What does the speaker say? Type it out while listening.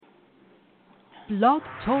Blog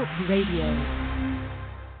Talk Radio.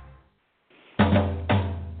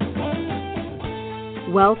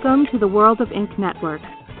 Welcome to the World of Ink Network,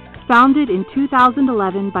 founded in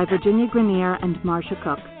 2011 by Virginia Grenier and Marsha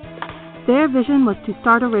Cook. Their vision was to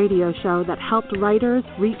start a radio show that helped writers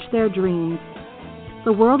reach their dreams.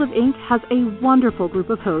 The World of Ink has a wonderful group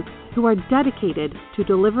of hosts who are dedicated to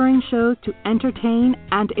delivering shows to entertain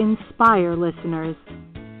and inspire listeners.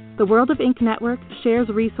 The World of Ink Network shares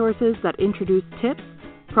resources that introduce tips,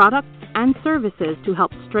 products, and services to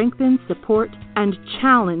help strengthen, support, and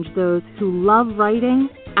challenge those who love writing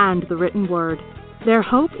and the written word. Their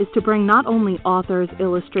hope is to bring not only authors,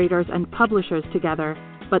 illustrators, and publishers together,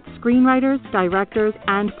 but screenwriters, directors,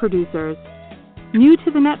 and producers. New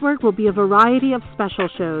to the network will be a variety of special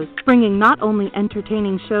shows, bringing not only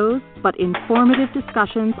entertaining shows, but informative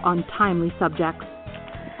discussions on timely subjects.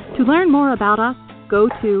 To learn more about us, go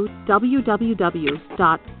to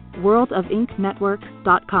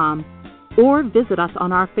www.worldofinknetwork.com or visit us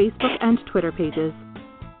on our Facebook and Twitter pages.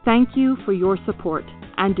 Thank you for your support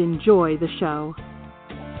and enjoy the show.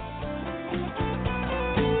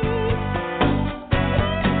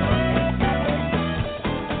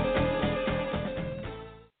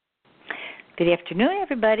 Good afternoon,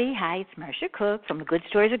 everybody. Hi, it's Marsha Cook from The Good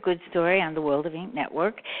Story is a Good Story on the World of Ink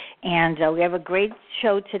Network. And we have a great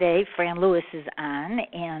show today. Fran Lewis is on,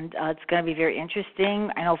 and it's going to be very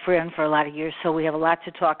interesting. I know Fran for a lot of years, so we have a lot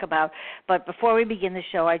to talk about. But before we begin the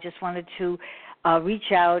show, I just wanted to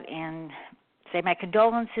reach out and say my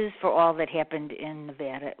condolences for all that happened in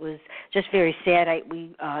Nevada. It was just very sad.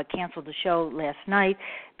 We canceled the show last night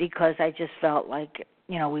because I just felt like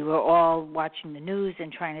we were all watching the news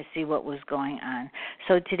and trying to see what was going on.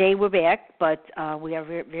 So today we're back, but we are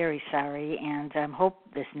very sorry, and I hope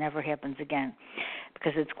this never happens again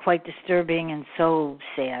because it's quite disturbing and so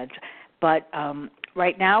sad. But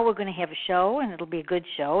right now we're going to have a show, and it'll be a good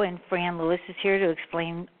show, and Fran Lewis is here to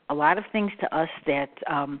explain a lot of things to us that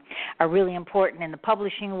are really important in the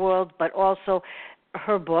publishing world, but also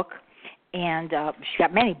her book, and she's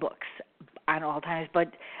got many books on all times,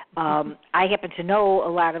 but I happen to know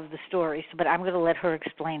a lot of the stories, but I'm going to let her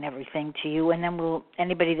explain everything to you, and then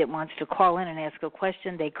anybody that wants to call in and ask a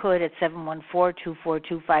question, they could at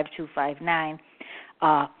 714-242-5259.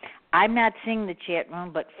 I'm not seeing the chat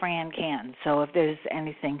room, but Fran can, so if there's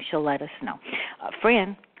anything, she'll let us know.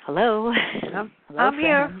 Fran, hello. Hello, Fran. I'm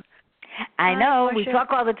here. I know, Hi, we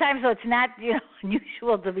talk all the time, so it's not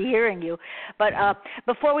unusual to be hearing you. But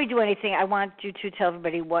before we do anything, I want you to tell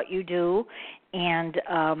everybody what you do, and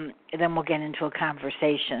then we'll get into a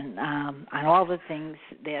conversation on all the things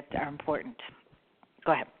that are important.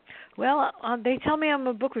 Go ahead. Well, they tell me I'm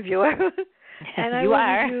a book reviewer. And you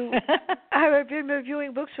are. I've been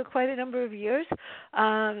reviewing books for quite a number of years.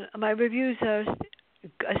 My reviews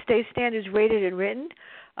stand as rated and written.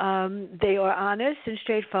 They are honest and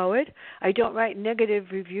straightforward. I don't write negative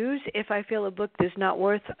reviews. If I feel a book is not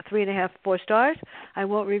worth 3.5, 4 stars, I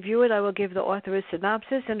won't review it. I will give the author a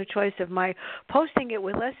synopsis and a choice of my posting it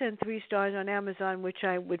with less than 3 stars on Amazon, which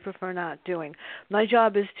I would prefer not doing. My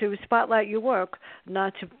job is to spotlight your work,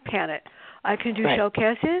 not to pan it. I can do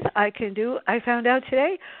showcases. I found out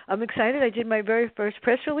today. I'm excited. I did my very first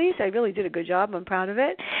press release. I really did a good job. I'm proud of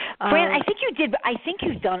it. Fran, I think you did. I think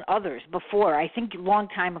you've done others before. I think a long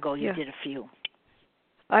time ago you did a few.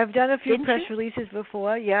 I've done a few press releases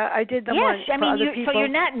before. Yeah, I did them for other people. So you're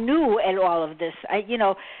not new at all of this.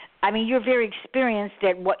 You're very experienced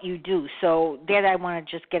at what you do. So that I want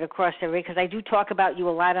to just get across there, because I do talk about you a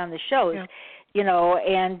lot on the shows. Yeah.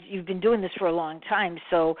 And you've been doing this for a long time.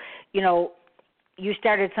 So, you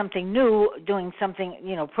started something new, doing something,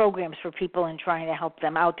 programs for people and trying to help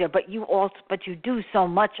them out there. But you do so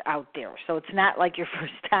much out there. So it's not like your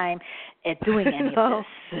first time at doing any of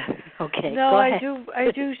this. Okay. No, go ahead.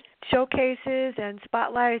 I do showcases and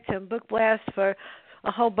spotlights and book blasts for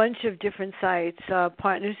a whole bunch of different sites.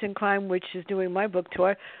 Partners in Crime, which is doing my book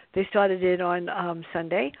tour, they started it on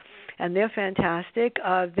Sunday, and they're fantastic.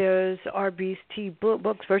 There's RBT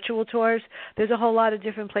Books virtual tours. There's a whole lot of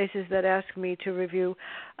different places that ask me to review.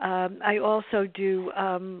 I also do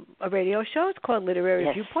a radio show. It's called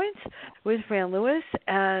Literary Viewpoints with Fran Lewis.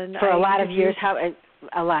 And for a lot of years.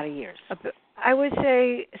 A lot of years. I would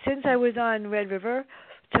say since I was on Red River.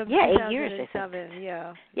 8 years, I think.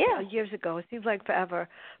 Years ago. It seems like forever,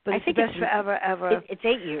 but it's the best forever, ever. It's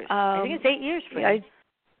 8 years. I think it's 8 years for you.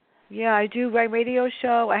 I do my radio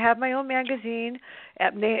show. I have my own magazine.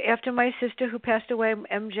 After my sister who passed away,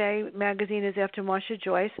 MJ Magazine is after Marsha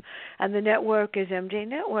Joyce, and the network is MJ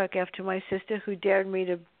Network after my sister who dared me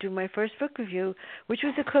to do my first book review, which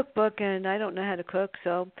was a cookbook, and I don't know how to cook,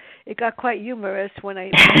 so it got quite humorous when I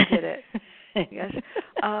did it. Yes.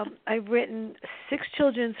 I've written 6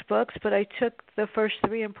 children's books, but I took the first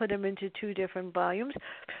 3 and put them into 2 different volumes.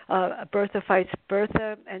 Bertha Fights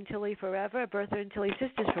Bertha and Tilly Forever, Bertha and Tilly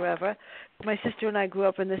Sisters Forever. My sister and I grew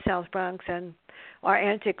up in the South Bronx, and our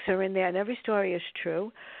antics are in there, and every story is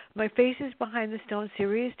true. My Faces Behind the Stone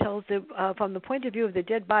series tells from the point of view of the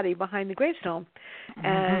dead body behind the gravestone.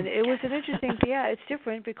 And it was an interesting, it's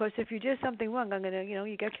different because if you did something wrong, I'm going to,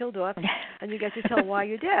 you get killed off, and you get to tell why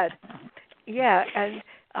you're dead. Yeah, and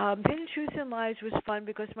Hidden Truths and Lies was fun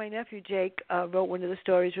because my nephew Jake wrote one of the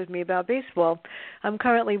stories with me about baseball. I'm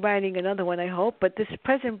currently writing another one, I hope, but this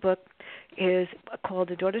present book is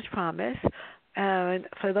called A Daughter's Promise. And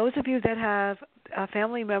for those of you that have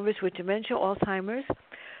family members with dementia, Alzheimer's,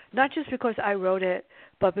 not just because I wrote it,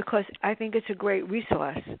 but because I think it's a great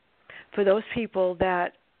resource for those people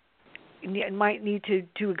that might need to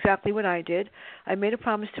do exactly what I did. I made a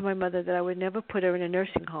promise to my mother that I would never put her in a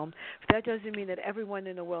nursing home. But that doesn't mean that everyone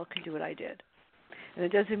in the world can do what I did. And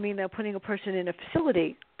it doesn't mean that putting a person in a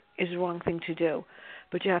facility is the wrong thing to do.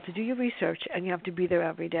 But you have to do your research, and you have to be there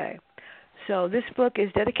every day. So this book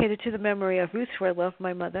is dedicated to the memory of Ruth Swerdloff,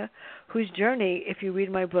 my mother, whose journey, if you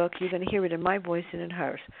read my book, you're going to hear it in my voice and in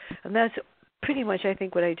hers. And that's pretty much, I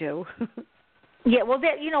think, what I do. Yeah, well,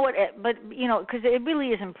 that but because it really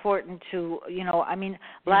is important to,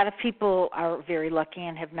 a lot of people are very lucky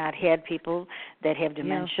and have not had people that have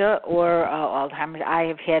dementia or Alzheimer's. I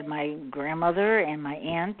have had my grandmother and my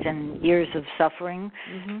aunt and years of suffering,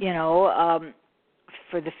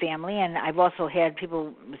 for the family, and I've also had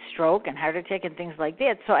people with stroke and heart attack and things like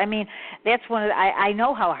that. So, that's one of I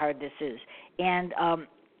know how hard this is, and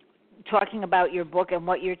talking about your book and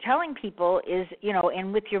what you're telling people is,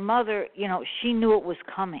 and with your mother, she knew it was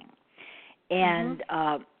coming, and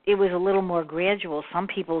it was a little more gradual. Some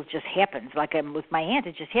people it just happens, like with my aunt,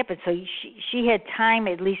 it just happened. So she had time,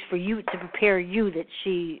 at least for you, to prepare you that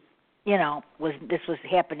she, this was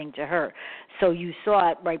happening to her. So you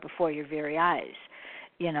saw it right before your very eyes.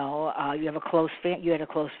 You have you had a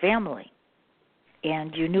close family,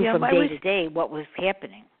 and you knew from day to day what was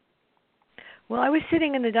happening. Well, I was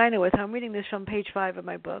sitting in the diner with her. I'm reading this from page 5 of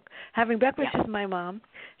my book. Having breakfast with my mom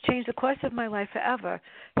changed the course of my life forever.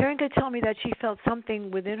 Hearing her tell me that she felt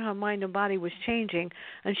something within her mind and body was changing,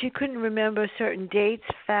 and she couldn't remember certain dates,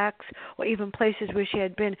 facts, or even places where she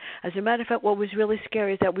had been. As a matter of fact, what was really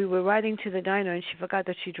scary is that we were riding to the diner, and she forgot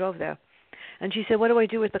that she drove there. And she said, "What do I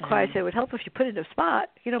do with the car?" I said, "It would help if you put it in a spot.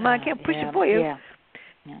 Mom, I can't push it for you." Yeah.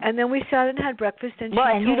 And then we sat and had breakfast, and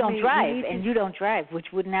you don't drive, which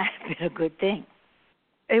would not have been a good thing.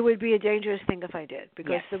 It would be a dangerous thing if I did,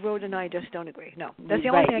 because the road and I just don't agree. No, that's the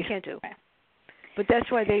only thing I can't do. Right. But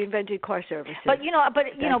that's why they invented car services. But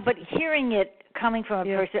but hearing it coming from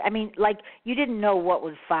a person, you didn't know what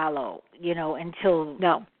would follow, until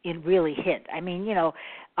it really hit.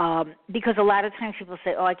 Because a lot of times people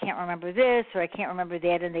say, "Oh, I can't remember this," or "I can't remember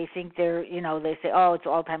that," and they think they're, they say, "Oh, it's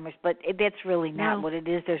Alzheimer's," but that's really not what it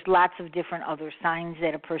is. There's lots of different other signs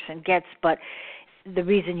that a person gets, but the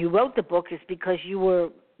reason you wrote the book is because you were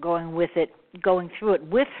going through it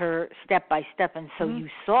with her step by step, and so you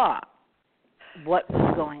saw what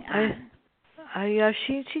was going on.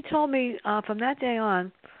 She told me from that day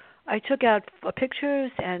on, I took out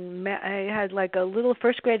pictures, and I had like a little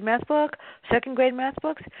first grade math book, second grade math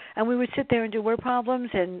books, and we would sit there and do word problems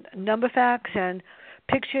and number facts and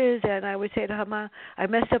pictures, and I would say to her, "Ma, I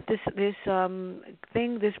messed up this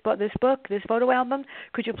book, this photo album.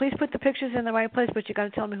 Could you please put the pictures in the right place, but you got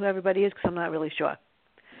to tell me who everybody is because I'm not really sure."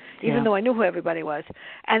 Even though I knew who everybody was.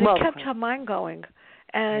 And it kept her mind going.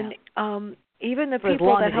 And even the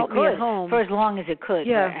people that helped me at home. For as long as it could.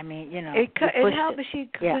 Yeah. It helped, but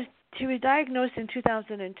she was diagnosed in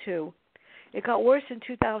 2002. It got worse in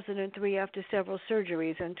 2003 after several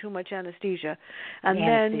surgeries and too much anesthesia. And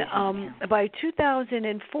then by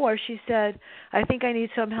 2004, she said, "I think I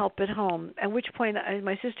need some help at home," at which point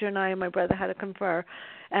my sister and I and my brother had to confer.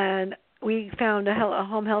 And we found a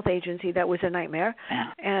home health agency that was a nightmare,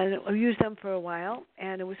 and we used them for a while,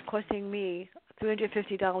 and it was costing me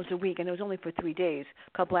 $350 a week, and it was only for 3 days,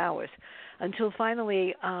 a couple hours, until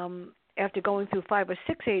finally, after going through 5 or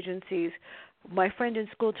 6 agencies, my friend in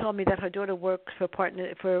school told me that her daughter works for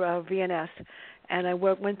VNS, and I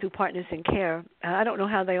went through Partners in Care. I don't know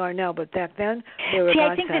how they are now, but back then they were a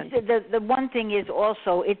godsend. I think that the one thing is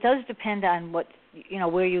also it does depend on what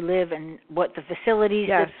where you live and what the facilities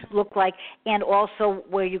look like, and also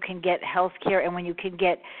where you can get health care and when you can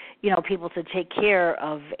get people to take care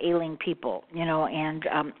of ailing people. And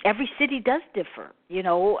every city does differ.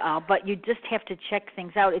 But you just have to check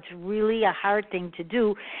things out. It's really a hard thing to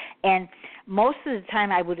do, and most of the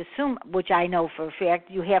time I would assume, which I know for a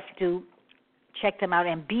fact, you have to check them out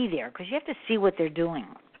and be there because you have to see what they're doing.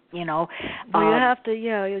 You know, well, you have to.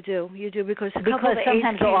 Yeah, you do, because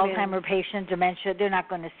sometimes the Alzheimer patient, dementia, they're not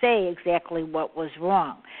going to say exactly what was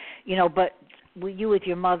wrong, you know. But you with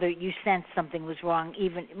your mother, you sensed something was wrong.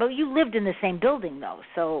 But you lived in the same building though,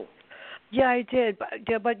 so. Yeah, I did,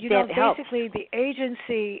 but you know, basically the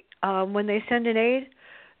agency, when they send an aide,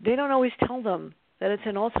 they don't always tell them that it's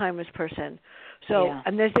an Alzheimer's person. So,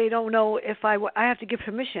 and they don't know if I have to give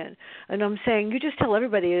permission, and I'm saying you just tell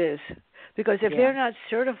everybody it is. Because if they're not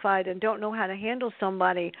certified and don't know how to handle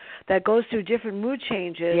somebody that goes through different mood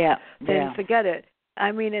changes, then forget it.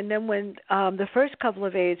 I mean, and then when the first couple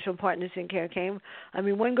of aides from Partners in Care came, I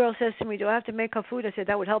mean, one girl says to me, do I have to make her food? I said,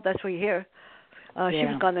 that would help. That's why you're here. She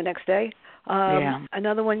was gone the next day.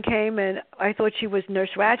 Another one came, and I thought she was Nurse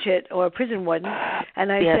Ratched or a prison warden. And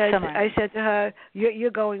I said to her,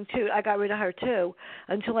 you're going too. I got rid of her too,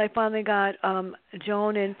 until I finally got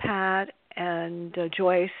Joan and Pat and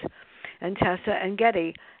Joyce and Tessa and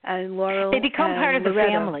Getty and Laurel. They become part of the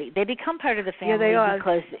family. They become part of the family they are.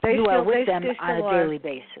 Because you are with them on a daily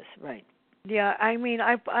basis, right? Yeah, I mean,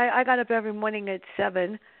 I got up every morning at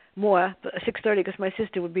 6:30 because my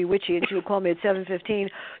sister would be witchy and she would call me at 7:15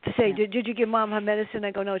 to say, did you give Mom her medicine?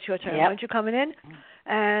 I go, no, it's your turn. Aren't you coming in?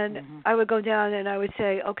 And I would go down and I would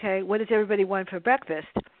say, okay, what does everybody want for breakfast?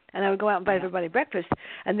 And I would go out and buy everybody breakfast.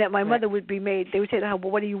 And then my mother would be made, they would say to her,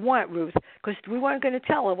 well, what do you want, Ruth? Because we weren't going to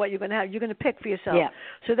tell her what you're going to have. You're going to pick for yourself. Yeah.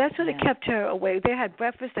 So that's what kept her away. They had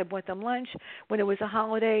breakfast. I bought them lunch. When it was a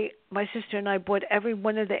holiday, my sister and I bought every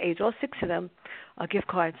one of the aides, all 6 of them, gift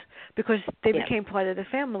cards because they became part of the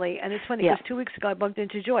family. And it's funny because 2 weeks ago I bumped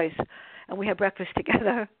into Joyce and we had breakfast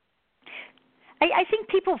together. I think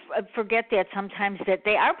people forget that sometimes that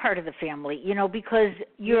they are part of the family, you know, because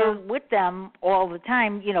you're with them all the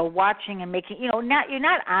time, you know, watching and making, you know, you're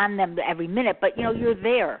not on them every minute, but, you know, you're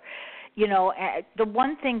there. You know, the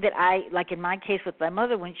one thing that I, like in my case with my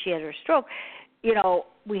mother when she had her stroke, you know,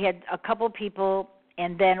 we had a couple people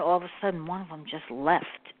and then all of a sudden one of them just left.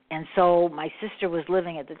 And so my sister was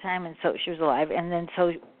living at the time and so she was alive. And then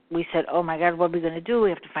so we said, oh, my God, what are we going to do? We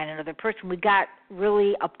have to find another person. We got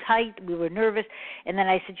really uptight. We were nervous. And then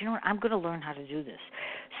I said, you know what, I'm going to learn how to do this.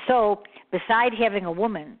 So beside having a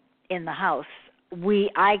woman in the house,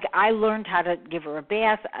 I learned how to give her a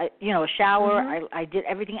bath, a shower. I did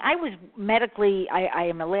everything. I was medically, I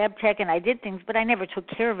am a lab tech, and I did things, but I never took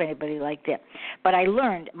care of anybody like that. But I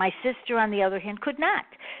learned. My sister, on the other hand, could not.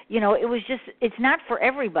 You know, it was just, it's not for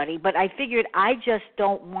everybody, but I figured I just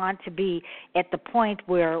don't want to be at the point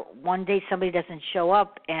where one day somebody doesn't show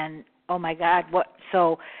up and, oh, my God, what?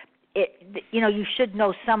 So, you should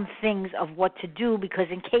know some things of what to do because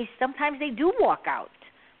in case sometimes they do walk out.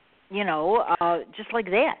 You know, just like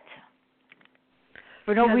that,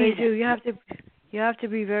 for no reason. They do. You have to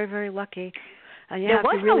be very, very lucky. And there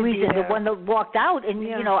was no reason. The one that walked out, and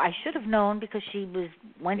you know, I should have known because she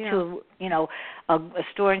went to a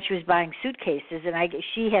store and she was buying suitcases, and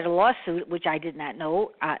she had a lawsuit which I did not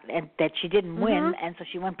know, and that she didn't win, and so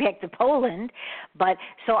she went back to Poland. But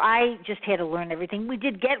so I just had to learn everything. We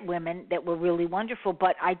did get women that were really wonderful,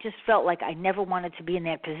 but I just felt like I never wanted to be in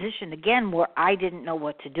that position again where I didn't know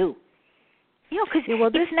what to do. You know, because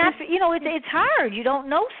it's not, it's hard. You don't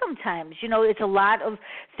know sometimes. You know, it's a lot of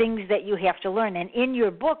things that you have to learn. And in your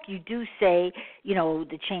book, you do say,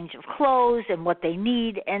 the change of clothes and what they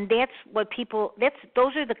need. And that's what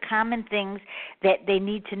those are the common things that they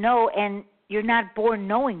need to know. And you're not born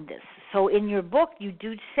knowing this. So in your book, you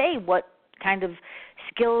do say what kind of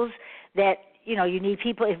skills that, you need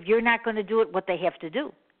people, if you're not going to do it, what they have to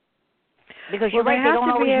do. Because you're right, they don't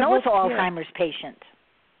always know it's Alzheimer's patient.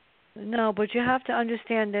 No, but you have to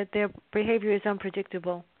understand that their behavior is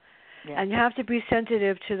unpredictable, and you have to be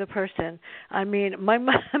sensitive to the person. I mean, my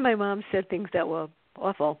mom said things that were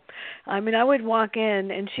awful. I mean, I would walk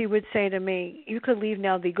in, and she would say to me, you could leave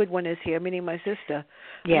now, the good one is here, meaning my sister.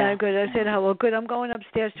 Yeah. And I said, oh, well, good, I'm going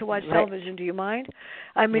upstairs to watch television, do you mind?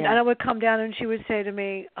 I mean, and I would come down, and she would say to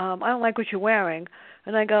me, I don't like what you're wearing.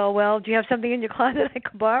 And I go, well, do you have something in your closet I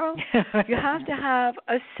could borrow? You have to have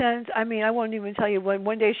a sense. I mean, I won't even tell you. When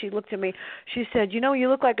one day she looked at me, she said, you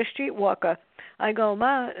look like a streetwalker. I go,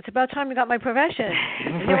 Ma, it's about time you got my profession.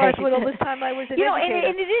 And you know, all this time I was an educator.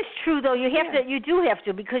 And it is true though. You do have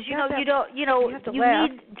to because you need to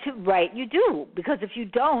you do because if you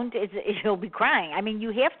don't, you'll be crying. I mean,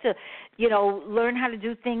 you have to, learn how to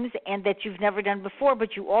do things and that you've never done before,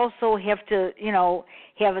 but you also have to,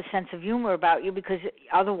 have a sense of humor about you because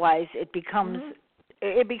otherwise it becomes.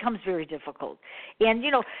 It becomes very difficult. And,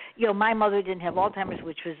 my mother didn't have Alzheimer's,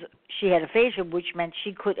 she had aphasia, which meant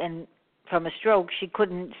she couldn't from a stroke, she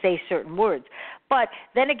couldn't say certain words. But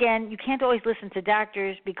then again, you can't always listen to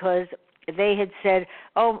doctors because they had said,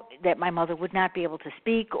 that my mother would not be able to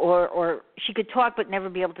speak, or she could talk but never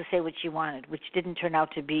be able to say what she wanted, which didn't turn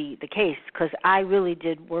out to be the case because I really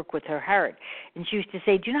did work with her hard. And she used to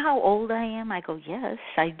say, do you know how old I am? I go, yes,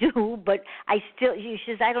 I do, but she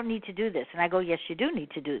says, I don't need to do this. And I go, yes, you do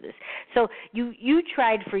need to do this. So you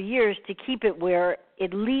tried for years to keep it where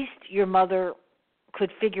at least your mother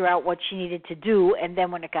could figure out what she needed to do, and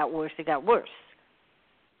then when it got worse, it got worse.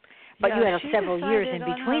 But you had several years in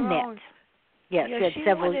between that. Yes, she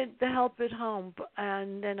wanted the help at home,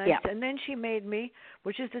 and then and then she made me,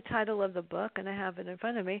 which is the title of the book, and I have it in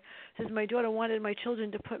front of me. Says my daughter wanted my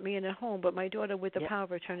children to put me in a home, but my daughter, with the power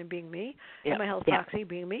of attorney being me, and my health proxy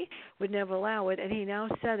being me, would never allow it. And he now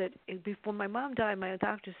said it before my mom died. My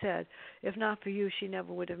doctor said, if not for you, she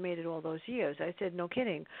never would have made it all those years. I said, no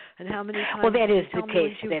kidding. And how many times that did is you tell me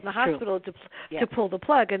when she was in the hospital to pull the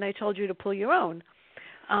plug, and I told you to pull your own.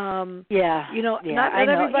 Not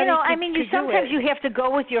everybody. Sometimes you have to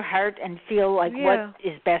go with your heart and feel like what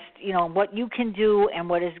is best, what you can do and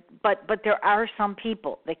what is. But there are some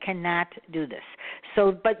people that cannot do this.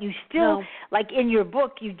 So, but you still, like in your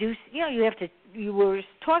book, you do. You have to. You were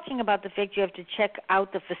talking about the fact you have to check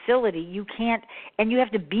out the facility. You can't, and you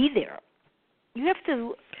have to be there. You have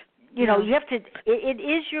to. You have to, it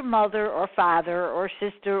is your mother or father or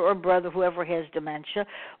sister or brother, whoever has dementia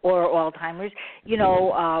or Alzheimer's,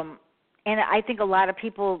 and I think a lot of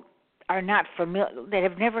people are not familiar, that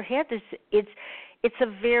have never had this. It's a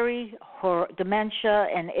very dementia,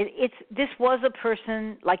 and this was a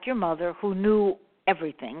person like your mother who knew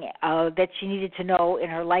everything that she needed to know in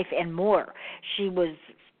her life and more. She was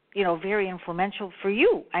very influential for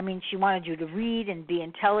you. I mean, she wanted you to read and be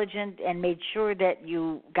intelligent and made sure that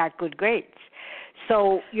you got good grades.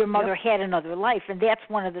 So your mother had another life, and that's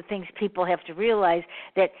one of the things people have to realize,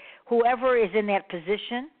 that whoever is in that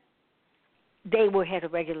position, they had a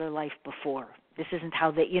regular life before. This isn't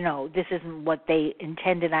how they, this isn't what they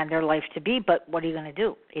intended on their life to be, but what are you going to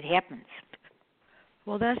do? It happens.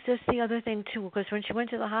 Well, that's just the other thing, too, because when she went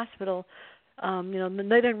to the hospital,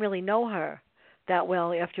 they didn't really know her that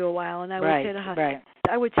well after a while, and I would say to her,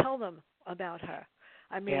 I would tell them about her.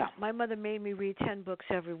 I mean, my mother made me read 10 books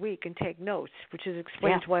every week and take notes, which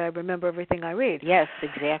explains why I remember everything I read. Yes,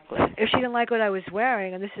 exactly. If she didn't like what I was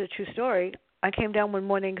wearing, and this is a true story, I came down one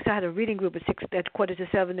morning because I had a reading group at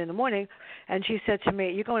 6:45 in the morning, and she said to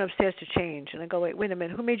me, "You're going upstairs to change." And I go, wait a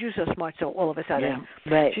minute, who made you so smart so all of a sudden?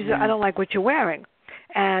 Yeah, right. She said, I don't like what you're wearing.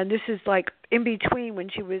 And this is like in between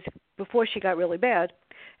before she got really bad.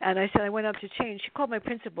 And I said, I went up to change. She called my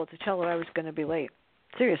principal to tell her I was going to be late.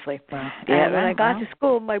 Seriously. And when I got to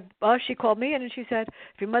school, my boss, she called me in and she said,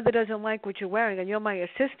 if your mother doesn't like what you're wearing and you're my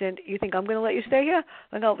assistant, you think I'm going to let you stay here?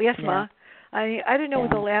 I go, yes, Ma. I didn't know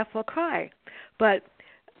whether to laugh or cry. But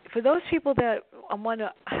for those people that want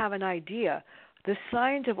to have an idea, the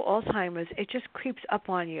signs of Alzheimer's, it just creeps up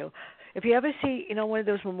on you. If you ever see, one of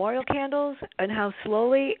those memorial candles and how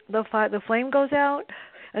slowly the flame goes out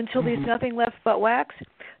until there's nothing left but wax,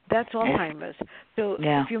 that's Alzheimer's. So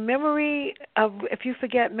if you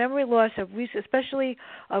forget memory loss especially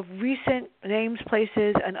of recent names,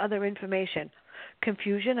 places, and other information,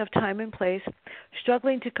 confusion of time and place,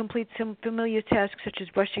 struggling to complete some familiar tasks such as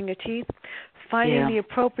brushing your teeth, finding the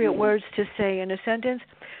appropriate words to say in a sentence,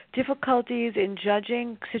 difficulties in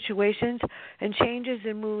judging situations, and changes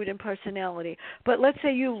in mood and personality. But let's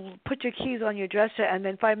say you put your keys on your dresser and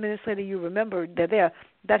then 5 minutes later you remember they're there.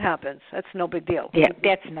 That happens. That's no big deal. Yeah,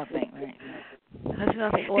 that's nothing. Right. That's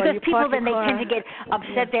nothing. Because people then they tend to get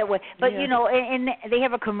upset that way. But and they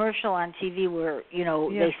have a commercial on TV where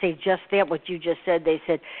they say just that what you just said. They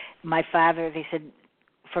said my father. They said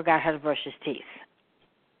forgot how to brush his teeth.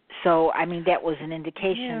 So I mean that was an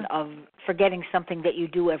indication of forgetting something that you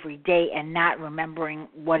do every day and not remembering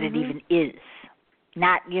what it even is.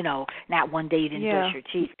 Not not one day you didn't brush your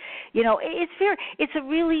teeth. It's fair.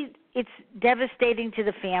 It's devastating to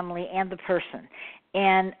the family and the person,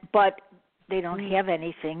 but they don't have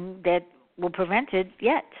anything that will prevent it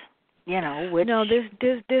yet. Which no,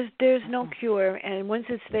 there's no cure, and once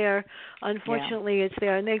it's there, unfortunately, it's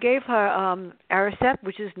there. And they gave her Aricept,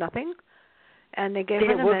 which is nothing, and they gave her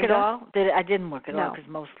Namenda. Did it work at all? I didn't work at all because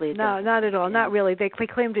mostly it doesn't. Not at all. Yeah. Not really. They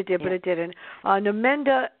claimed it did, but it didn't.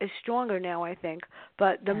 Namenda is stronger now, I think,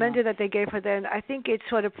 but the Namenda that they gave her then, I think it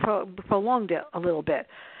sort of prolonged it a little bit.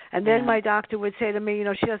 And then my doctor would say to me,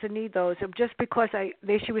 she doesn't need those. Just because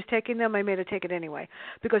she was taking them, I made her take it anyway.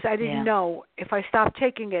 Because I didn't know if I stopped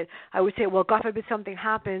taking it, I would say, well, God forbid something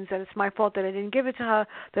happens and it's my fault that I didn't give it to her,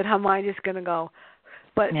 that her mind is going to go.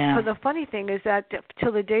 But so the funny thing is that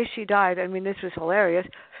till the day she died, I mean, this was hilarious.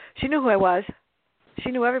 She knew who I was.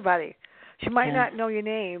 She knew everybody. She might not know your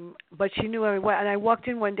name, but she knew everyone. And I walked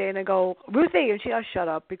in one day and I go, Ruthie, and she, shut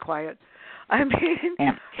up, be quiet. I mean,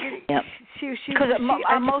 she because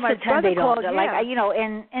most of the time they don't. Like,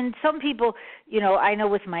 and some people, I know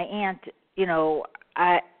with my aunt,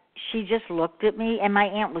 she just looked at me, and my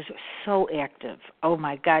aunt was so active. Oh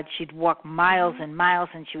my God, she'd walk miles and miles,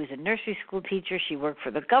 and she was a nursery school teacher. She worked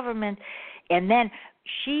for the government, and then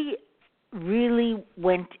she really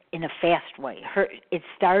went in a fast way. It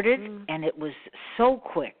started, and it was so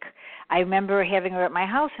quick. I remember having her at my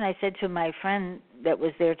house, and I said to my friend that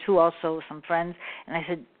was there too, also some friends, and I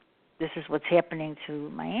said, this is what's happening to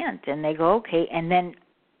my aunt. And they go, okay. And then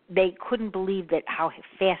they couldn't believe that how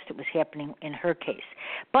fast it was happening in her case.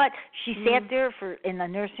 But she sat there in the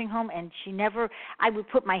nursing home, and she never, I would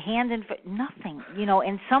put my hand in for nothing,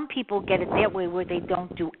 and some people get it that way where they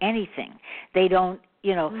don't do anything. They don't,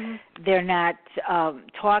 they're not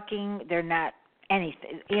talking, they're not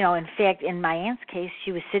anything. In fact, in my aunt's case,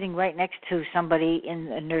 she was sitting right next to somebody in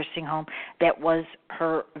a nursing home that was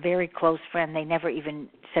her very close friend. They never even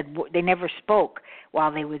they never spoke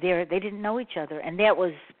while they were there. They didn't know each other, and that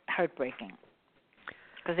was heartbreaking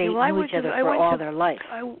because they knew each other for all their life.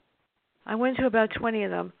 I went to about 20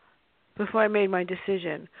 of them before I made my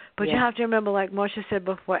decision. But you have to remember, like Marsha said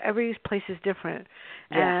before, every place is different.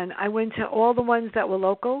 Yeah. And I went to all the ones that were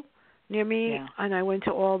local near me, and I went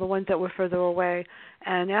to all the ones that were further away.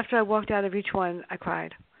 And after I walked out of each one, I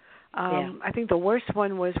cried. I think the worst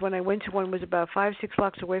one was when I went to one was about 5-6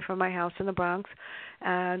 blocks away from my house in the Bronx,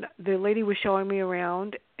 and the lady was showing me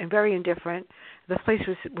around and very indifferent. The place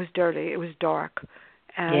was dirty. It was dark.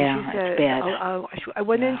 And she said, bad. I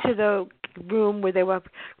went into the room where they were,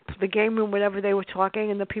 the game room, whenever they were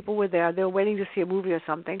talking, and the people were there. They were waiting to see a movie or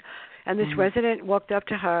something. And this resident walked up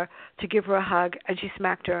to her to give her a hug, and she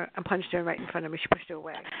smacked her and punched her right in front of me. She pushed her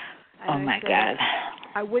away. And God.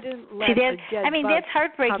 I wouldn't let that's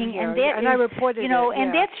heartbreaking, and I reported it.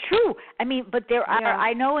 And that's true. I mean, but there are.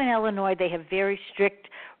 I know in Illinois they have very strict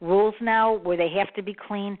rules now where they have to be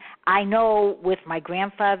clean. I know with my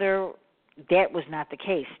grandfather that was not the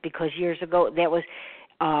case because years ago that was.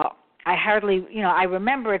 I hardly, I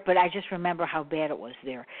remember it, but I just remember how bad it was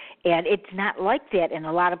there. And it's not like that in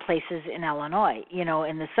a lot of places in Illinois. In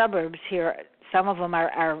the suburbs here, some of them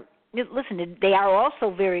are listen, they are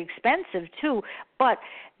also very expensive too, but,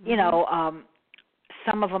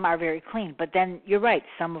 some of them are very clean. But then you're right,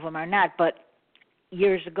 some of them are not. But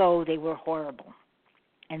years ago, they were horrible.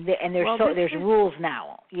 And there's rules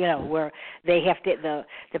now, where they have to, the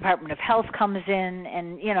Department of Health comes in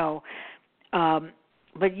and,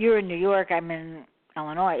 but you're in New York, I'm in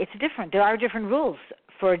Illinois. It's different. There are different rules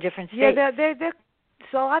for a different state. Yeah,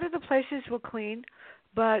 so a lot of the places were clean,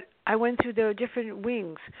 but I went through the different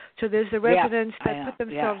wings. So there's the residents that put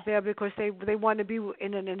themselves there because they want to be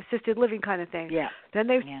in an assisted living kind of thing. Yeah. Then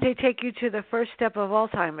they take you to the first step of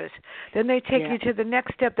Alzheimer's. Then they take you to the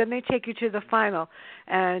next step. Then they take you to the final,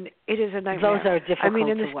 and it is a nightmare. Those are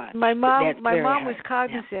difficult to watch. My mom was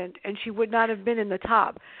cognizant, and she would not have been in the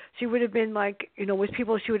top. She would have been like, with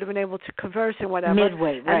people she would have been able to converse and whatever.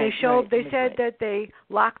 Midway, right. And they said that they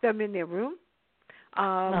locked them in their room.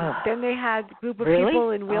 Then they had a group of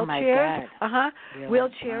people in wheelchairs.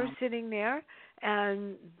 Wheelchairs sitting there,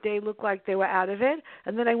 and they looked like they were out of it.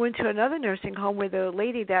 And then I went to another nursing home where the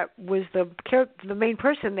lady that was the main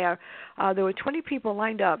person there, there were 20 people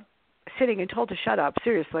lined up, sitting and told to shut up,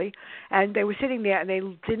 seriously. And they were sitting there, and they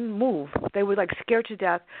didn't move. They were, like, scared to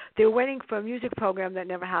death. They were waiting for a music program that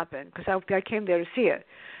never happened because I came there to see it.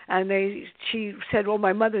 And she said, well,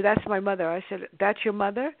 my mother, that's my mother. I said, that's your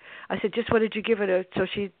mother? I said, just what did you give her to? So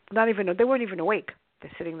they weren't even awake.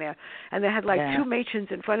 They're sitting there. And they had, like, two matrons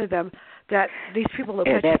in front of them that these people are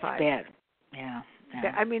petrified. That's bad. Yeah.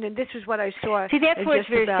 I mean, and this is what I saw. See, that's what's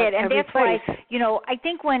very sad. And that's why, I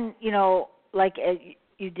think when, like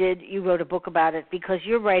you wrote a book about it because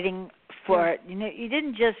you're writing for it. You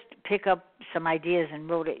didn't just pick up some ideas and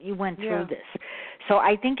wrote it. You went through this. So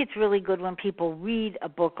I think it's really good when people read a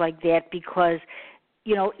book like that because,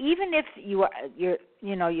 even if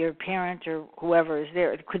your parent or whoever is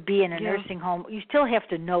there, it could be in a nursing home, you still have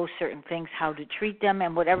to know certain things, how to treat them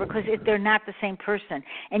and whatever, because they're not the same person.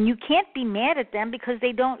 And you can't be mad at them because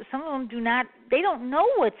some of them they don't know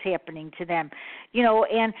what's happening to them,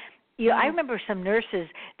 and I remember some nurses,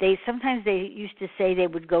 sometimes they used to say they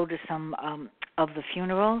would go to some of the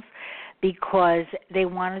funerals because they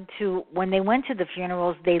wanted to, when they went to the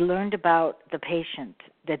funerals, they learned about the patient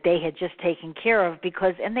that they had just taken care of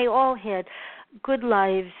and they all had, good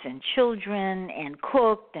lives and children and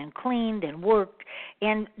cooked and cleaned and worked,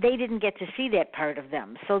 and they didn't get to see that part of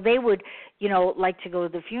them. So they would, like to go to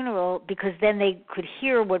the funeral because then they could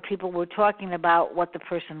hear what people were talking about, what the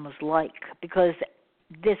person was like, because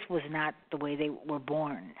this was not the way they were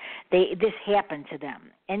born. This happened to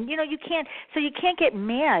them. And, you can't get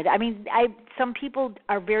mad. I mean, some people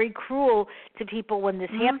are very cruel to people when this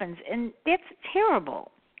happens, and that's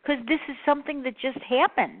terrible because this is something that just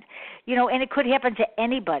happened, and it could happen to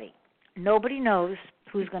anybody. Nobody knows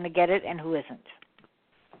who's going to get it and who isn't.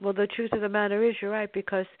 Well, the truth of the matter is, you're right,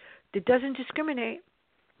 because it doesn't discriminate.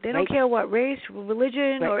 They don't care what race,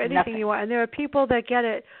 religion, or anything you are. And there are people that get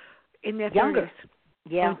it in their 30s.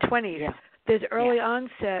 Yeah. Or 20s. Yeah. There's early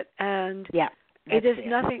onset, and it is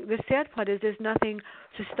nothing. The sad part is there's nothing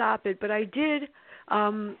to stop it. But I did,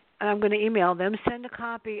 and I'm going to email them, send a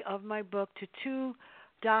copy of my book to two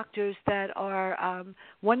doctors that are,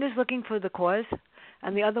 one is looking for the cause,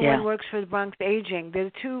 and the other one works for the Bronx Aging.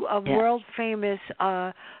 They're two of world-famous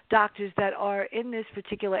doctors that are in this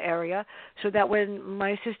particular area, so that when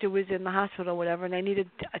my sister was in the hospital or whatever, and I needed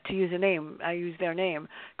to use a name, I used their name,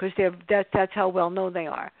 because that's how well-known they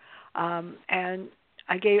are. And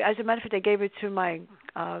as a matter of fact, I gave it to my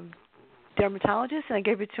dermatologist, and I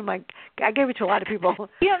gave it to a lot of people.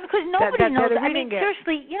 Because nobody knows. I mean, it.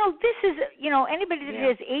 seriously, this is, anybody that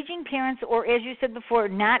has aging parents or, as you said before,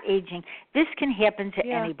 not aging, this can happen to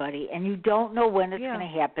anybody, and you don't know when it's going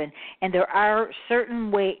to happen. And there are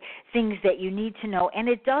certain things that you need to know, and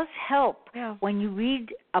it does help when you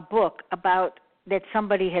read a book about that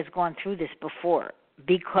somebody has gone through this before,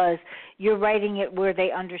 because you're writing it where they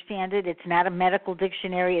understand it. It's not a medical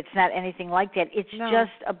dictionary. It's not anything like that. It's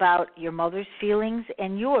just about your mother's feelings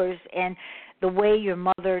and yours, and the way your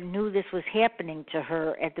mother knew this was happening to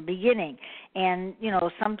her at the beginning. And,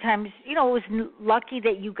 sometimes, it was lucky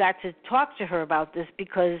that you got to talk to her about this,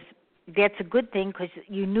 because that's a good thing, because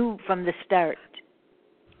you knew from the start.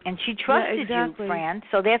 And she trusted you, Fran,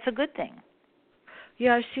 so that's a good thing.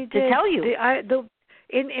 Yeah, she did. To tell you.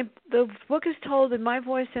 In the book is told in my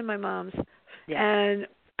voice and my mom's, and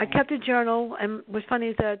I kept a journal. And what's funny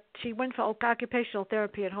is that she went for occupational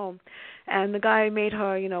therapy at home, and the guy made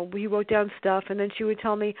her, he wrote down stuff, and then she would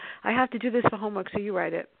tell me, I have to do this for homework, so you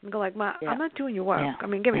write it. And go like, Ma, I'm not doing your work. Yeah. I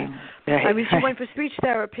mean, give me. I mean, she went for speech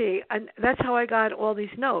therapy, and that's how I got all these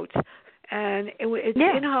notes. And it's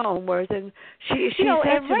in her own words, and she said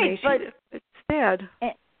to me, it's sad.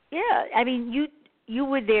 I mean, you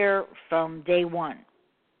were there from day one.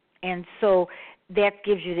 And so that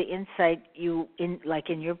gives you the insight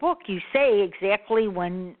in your book. You say exactly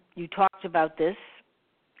when you talked about this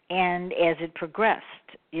and as it progressed.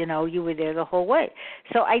 You were there the whole way.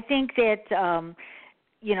 So I think that,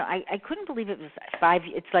 I couldn't believe it was 5.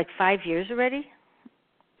 It's like 5 years already? Is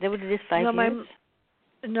that what it is, 5 years?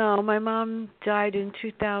 No, my mom died in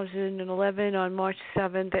 2011 on March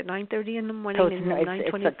 7th at 9:30 in the morning. So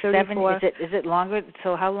it's like 7. Is it longer?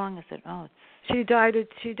 So how long is it? Oh, She died in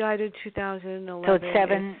 2011. So it's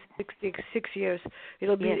 7. 6 years.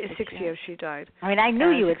 It'll be 6 years she died. I mean, I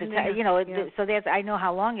knew you at the time. So I know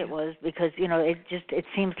how long it was, because it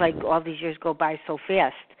seems like all these years go by so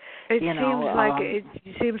fast. It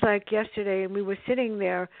seems like yesterday, and we were sitting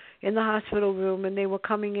there in the hospital room, and they were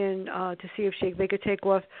coming in to see if they could take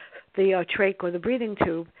off the trach or the breathing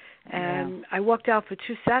tube, and I walked out for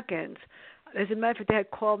 2 seconds. As a matter of fact, they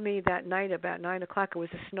had called me that night about 9 o'clock. It was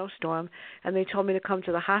a snowstorm, and they told me to come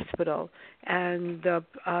to the hospital. And the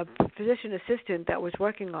physician assistant that was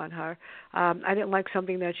working on her, I didn't like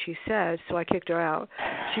something that she said, so I kicked her out.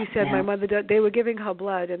 She said my mother, they were giving her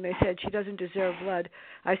blood, and they said she doesn't deserve blood.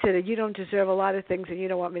 I said, you don't deserve a lot of things, and you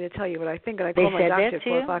don't want me to tell you what I think. And I called my doctor at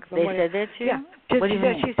 4 o'clock in the morning. They said that to you? Yeah. What do you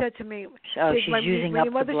mean? She said to me, she's using up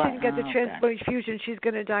the blood. Your mother shouldn't get the transfusion. She's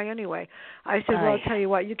going to die anyway. I said, well, I'll tell you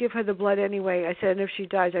what, you give her the blood anyway. I said, and if she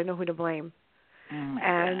dies, I know who to blame.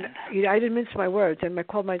 And I didn't mince my words, and I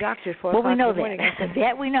called my doctor at 4 o'clock in the morning. I said,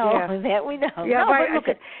 that we know. That we know. Yeah, no, but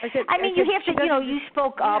look, you have to, you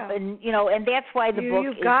spoke up, and and that's why the book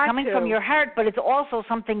is coming from your heart, but it's also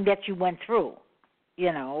something that you went through.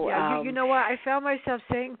 You know what? I found myself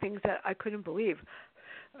saying things that I couldn't believe.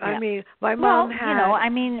 I mean, my mom had.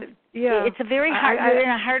 It's a very hard. You're in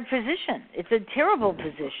a hard position. It's a terrible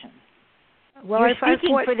position. Well, you're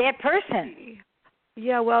speaking for that person.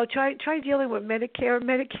 Yeah, well, try dealing with Medicare,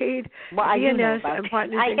 Medicaid, ENS, and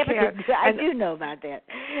Partners in Care. I do know about that.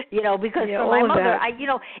 Because for my mother,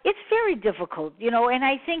 it's very difficult. And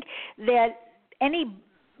I think that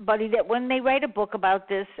anybody that when they write a book about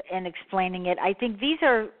this and explaining it, I think these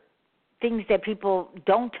are things that people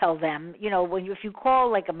don't tell them. If you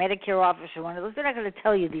call like a Medicare office or one of those, they're not going to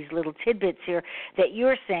tell you these little tidbits here that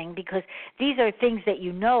you're saying, because these are things that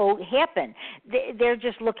happen. They're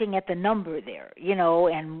just looking at the number there,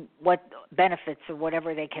 and what benefits or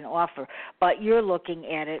whatever they can offer. But you're looking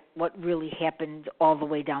at it, what really happened all the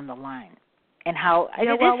way down the line, and how it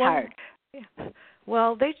is hard.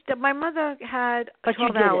 Well, my mother had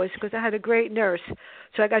 12 hours because I had a great nurse,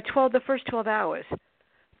 so I got the first 12 hours.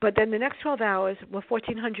 But then the next 12 hours were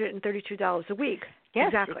 $1,432 a week. Yes,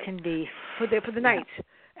 exactly. It can be for the nights.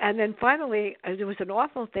 And then finally, it was an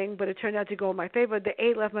awful thing, but it turned out to go in my favor. The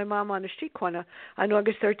 8 left my mom on the street corner on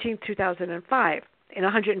August 13th, 2005, in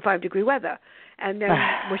 105-degree weather. And then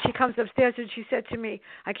when she comes upstairs and she said to me,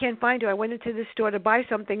 I can't find her. I went into the store to buy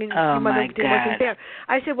something and your mother wasn't there.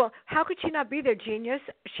 I said, well, how could she not be there, genius?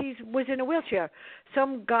 She was in a wheelchair.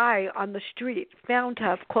 Some guy on the street found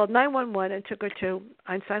her, called 911 and took her to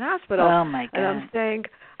Einstein Hospital. Oh, my God. And I'm saying,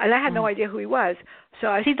 and I had no idea who he was. So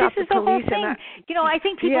I stopped this is the police. The whole thing. I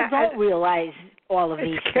think people don't realize all of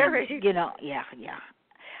these scary. things. Yeah.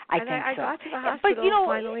 I got to the hospital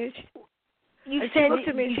finally. She looked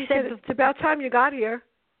at me and she said, it's about time you got here.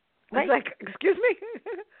 I was like, excuse me?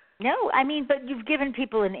 No, but you've given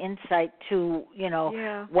people an insight to,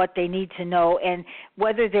 what they need to know, and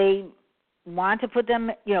whether they want to put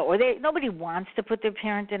them, or nobody wants to put their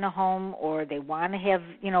parent in a home, or they want to have,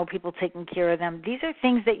 people taking care of them. These are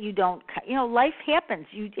things that you don't, life happens.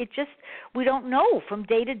 We don't know from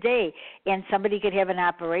day to day, and somebody could have an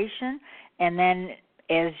operation, and then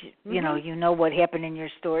as you know what happened in your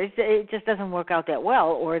stories, it just doesn't work out that well,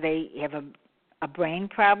 or they have a brain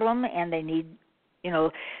problem and they need,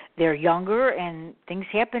 they're younger and things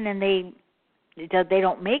happen and they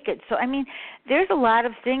don't make it. So there's a lot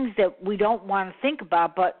of things that we don't want to think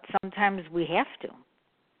about, but sometimes we have to.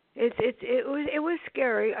 It was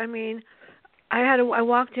scary. I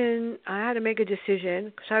walked in. I had to make a decision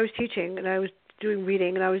because I was teaching and I was doing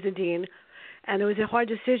reading and I was the dean, and it was a hard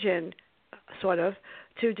decision, sort of,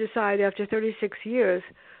 to decide after 36 years,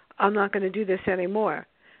 I'm not going to do this anymore.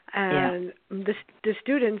 And the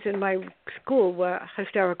students in my school were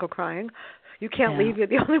hysterical crying. You can't leave. You're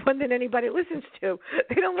the only one that anybody listens to.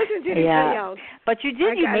 They don't listen to anybody else. But you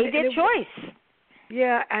did. You made that choice.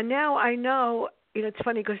 Yeah, and now I know, it's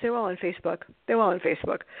funny because they're all on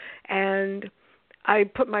Facebook. And I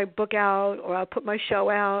put my book out, or I'll put my show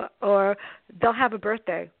out, or they'll have a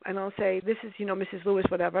birthday, and I'll say, this is, Mrs. Lewis,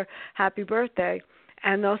 whatever, happy birthday.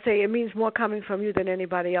 And they'll say, it means more coming from you than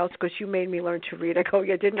anybody else because you made me learn to read. I go,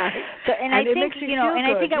 yeah, didn't I? So, and I think, makes me feel and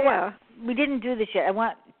good. I think we didn't do this yet. I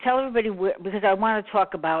want to tell everybody because I want to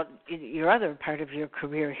talk about your other part of your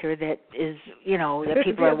career here that is, that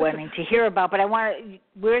people are wanting to hear about. But I want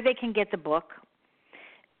where they can get the book,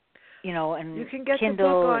 and you can get Kindle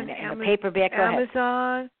the book on and the paperback.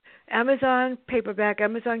 Amazon paperback,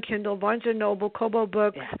 Amazon Kindle, Barnes & Noble, Kobo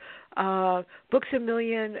Books, Books A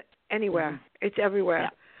Million, anywhere. Mm-hmm. It's everywhere. Yeah.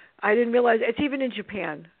 I didn't realize it's even in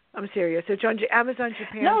Japan. I'm serious. It's on Amazon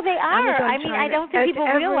Japan. No, they are. Amazon China. I don't think people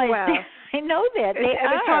realize that. I know that. They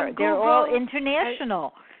are. They're all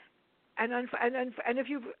international. And if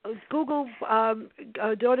you Google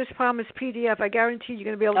Daughter's Promise PDF, I guarantee you're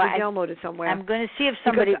going to be able to download it somewhere. I'm going to see if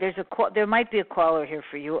somebody there might be a caller here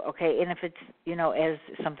for you. Okay, and if it's as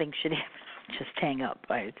something should happen, just hang up.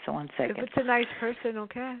 All right, so 1 second. If it's a nice person,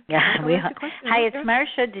 okay. Yeah. Hi, it's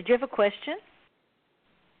Marsha. Did you have a question?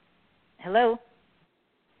 Hello.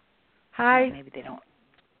 Hi. Maybe they don't.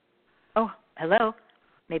 Oh, hello.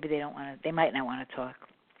 Maybe they don't want to. They might not want to talk.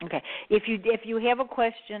 Okay. If you have a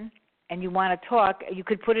question and you want to talk, you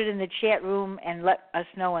could put it in the chat room and let us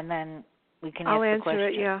know, and then we can I'll answer the question. I'll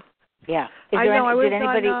answer it. Yeah. Yeah. I know. I was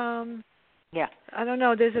anybody? on. Yeah. I don't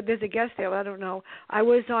know. There's a guest there. I don't know. I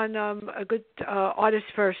was on a good Artist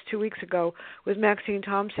First 2 weeks ago with Maxine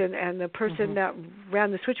Thompson, and the person that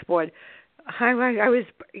ran the switchboard. I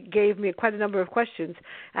gave me quite a number of questions.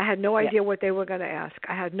 I had no idea what they were going to ask.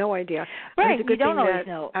 I had no idea. Right, you don't always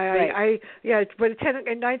know. But at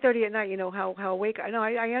 9:30 at night, how awake. I know.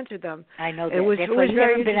 I answered them. I know that. It was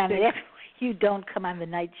very interesting. You don't come on the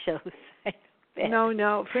night shows.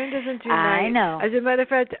 No, Fran doesn't do night. I know. As a matter of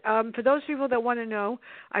fact, for those people that want to know,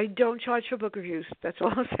 I don't charge for book reviews. That's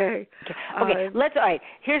all I'll say. Okay, all right.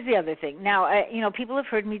 Here's the other thing. Now, people have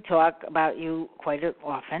heard me talk about you quite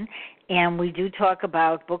often, and we do talk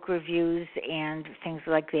about book reviews and things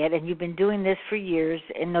like that, and you've been doing this for years,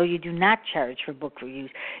 and no, you do not charge for book reviews.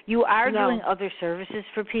 You are doing other services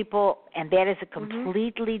for people, and that is a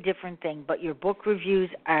completely different thing, but your book reviews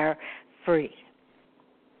are free.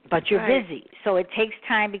 but you're busy. So it takes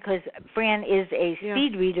time because Fran is a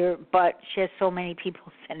speed reader, but she has so many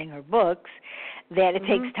people sending her books that it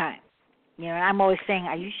takes time. You know, and I'm always saying,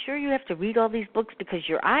 are you sure you have to read all these books? Because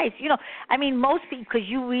your eyes, you know, I mean, most people, because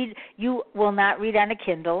you will not read on a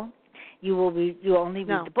Kindle. You only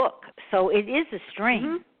read the book. So it is a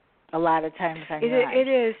strain a lot of times on your eyes. It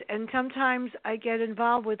is, and sometimes I get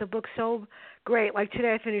involved with a book so great. Like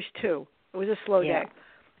today I finished 2. It was a slow day.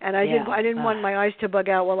 And I didn't want my eyes to bug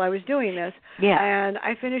out while I was doing this. Yeah. And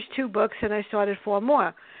I finished 2 books and I started 4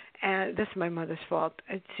 more. And that's my mother's fault.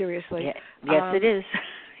 Seriously. Yeah. Yes, it is.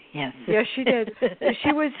 Yes. Yes, she did.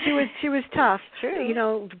 She was tough. True. You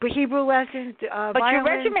know, Hebrew lessons, but violin, your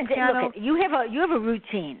regimen, piano. look, you have a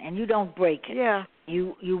routine and you don't break it. Yeah.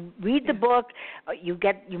 You read the book, you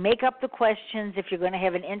make up the questions. If you're going to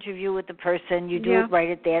have an interview with the person, you do it right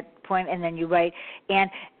at that point, and then you write. And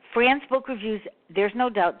Fran's book reviews, there's no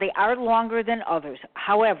doubt, they are longer than others.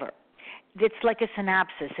 However, it's like a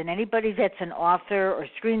synopsis, and anybody that's an author or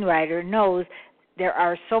screenwriter knows there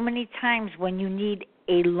are so many times when you need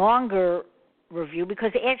a longer review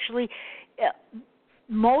because actually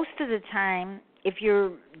most of the time if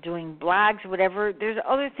you're doing blogs or whatever, there's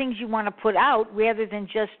other things you want to put out rather than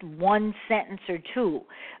just one sentence or 2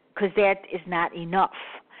 because that is not enough.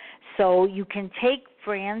 So you can take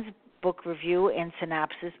Fran's book review and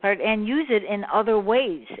synopsis part and use it in other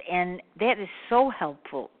ways, and that is so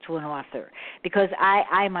helpful to an author because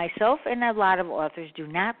I myself and a lot of authors do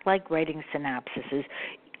not like writing synopsises.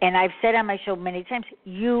 And I've said on my show many times,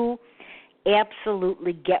 you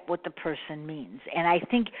absolutely get what the person means. And I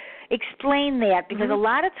think explain that because a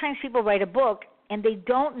lot of times people write a book and they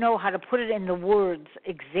don't know how to put it in the words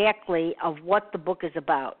exactly of what the book is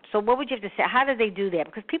about. So what would you have to say? How do they do that?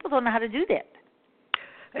 Because people don't know how to do that.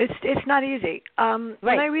 It's not easy. When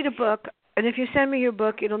I read a book, and if you send me your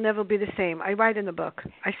book, it'll never be the same. I write in the book.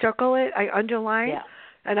 I circle it, I underline,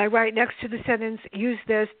 and I write next to the sentence, use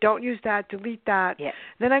this, don't use that, delete that. Yeah.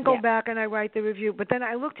 Then I go back and I write the review. But then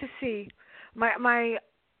I look to see,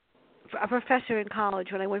 a professor in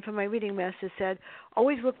college when I went for my reading master said,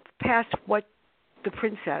 always look past what the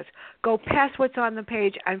print says. Go past what's on the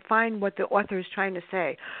page and find what the author is trying to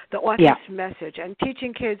say, the author's message. And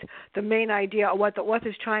teaching kids the main idea of what the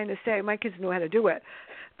author's trying to say. My kids know how to do it.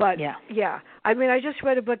 But, I mean, I just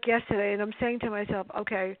read a book yesterday, and I'm saying to myself,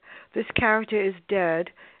 okay, this character is dead,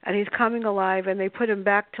 and he's coming alive, and they put him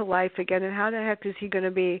back to life again, and how the heck is he going to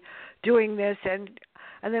be doing this?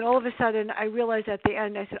 And then all of a sudden, I realized at the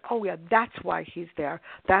end, I said, oh, yeah, that's why he's there.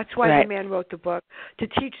 That's why the man wrote the book, to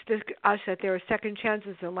teach us that there are second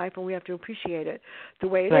chances in life, and we have to appreciate it the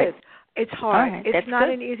way it is. It's hard. Right, it's not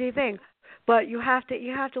an easy thing. But you have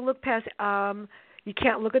to look past you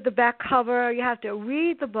can't look at the back cover. You have to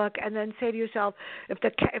read the book and then say to yourself, if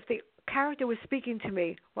the character was speaking to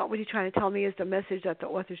me, what was he trying to tell me is the message that the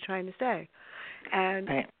author's trying to say. And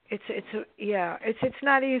it's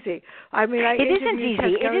not easy. I mean,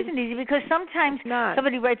 it isn't easy because sometimes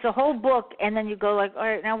somebody writes a whole book and then you go like, all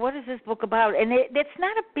right, now what is this book about? And that's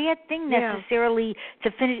not a bad thing necessarily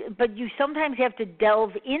to finish, but you sometimes have to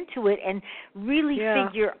delve into it and really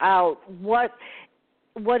figure out what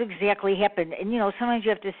exactly happened. And, sometimes you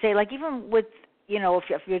have to say, like even with,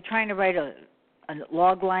 if you're trying to write a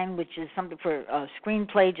log line, which is something for a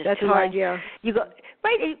screenplay, just that's 2 hard, lines. You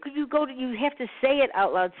go you have to say it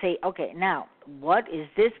out loud. Say, okay, now what is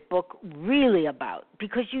this book really about?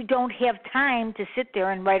 Because you don't have time to sit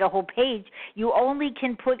there and write a whole page. You only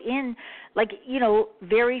can put in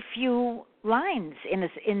very few lines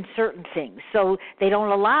in certain things, so they don't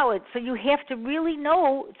allow it. So you have to really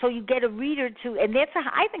know. So you get a reader to, and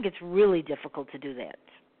I think it's really difficult to do that.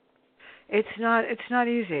 It's not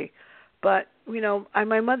easy. But,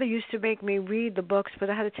 my mother used to make me read the books, but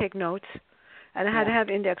I had to take notes, and I had to have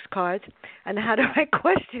index cards, and I had to write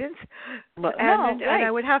questions, and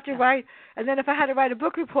I would have to write. And then if I had to write a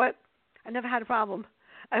book report, I never had a problem.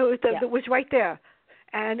 It was right there,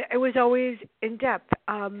 and it was always in depth.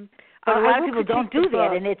 But a lot of people don't do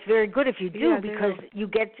that, and it's very good if you do because you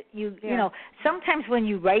sometimes when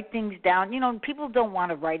you write things down, people don't want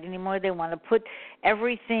to write anymore. They want to put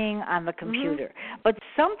everything on the computer. But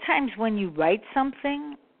sometimes when you write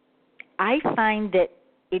something, I find that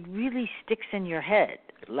it really sticks in your head,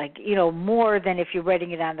 like, more than if you're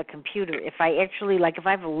writing it on the computer. If I actually, if I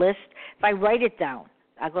have a list, if I write it down,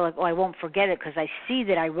 I go like, oh, I won't forget it because I see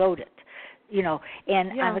that I wrote it.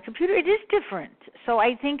 and on the computer it is different. So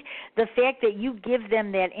I think the fact that you give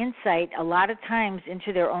them that insight a lot of times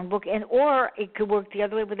into their own book, or it could work the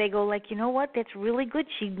other way where they go like, you know what, that's really good.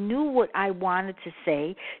 She knew what I wanted to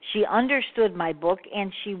say. She understood my book,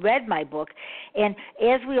 and she read my book. And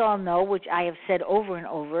as we all know, which I have said over and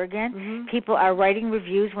over again, people are writing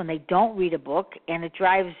reviews when they don't read a book, and it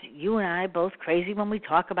drives you and I both crazy when we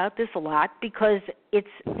talk about this a lot because it's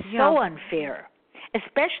so unfair.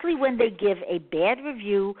 Especially when they give a bad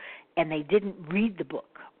review and they didn't read the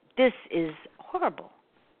book. This is horrible.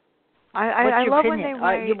 I love opinion?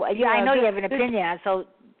 When they write. I know you have an opinion. So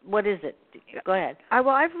what is it? Go ahead. I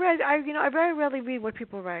very rarely read what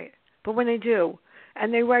people write, but when they do,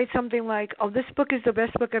 and they write something like, "Oh, this book is the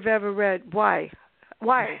best book I've ever read." Why?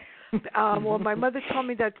 Well, my mother told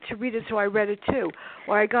me that to read it, so I read it too.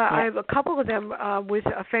 Or I have a couple of them with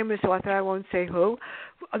a famous author, I won't say who.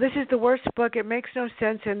 This is the worst book. It makes no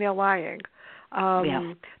sense, and they're lying.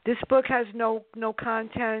 This book has no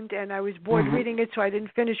content, and I was bored reading it, so I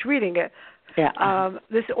didn't finish reading it.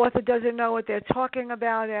 This author doesn't know what they're talking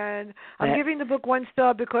about, and I'm giving the book 1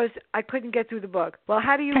 star because I couldn't get through the book. Well,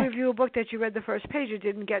 how do you review a book that you read the first page and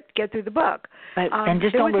didn't get through the book? And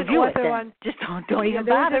just don't review it then. Just don't even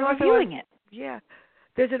bother reviewing it. Yeah.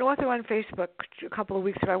 There's an author on Facebook a couple of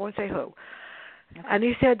weeks ago, I won't say who, and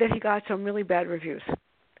he said that he got some really bad reviews.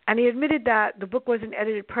 And he admitted that the book wasn't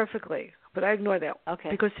edited perfectly. But I ignore that. Okay.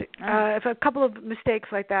 Because if a couple of mistakes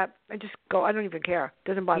like that, I just go, I don't even care. It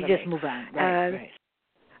doesn't bother me. You just move on. Right.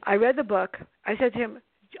 I read the book. I said to him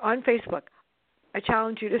on Facebook, I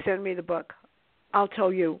challenge you to send me the book. I'll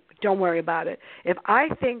tell you, don't worry about it. If I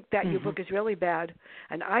think that your book is really bad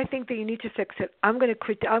and I think that you need to fix it, I'm going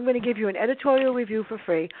to give you an editorial review for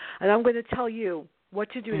free, and I'm going to tell you what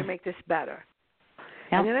to do to make this better.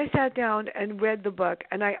 And then I sat down and read the book,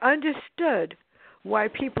 and I understood why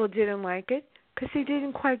people didn't like it, because they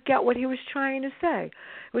didn't quite get what he was trying to say.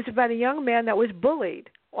 It was about a young man that was bullied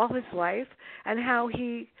all his life and how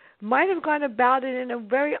he might have gone about it in a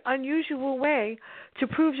very unusual way to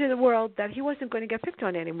prove to the world that he wasn't going to get picked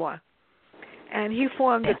on anymore. And he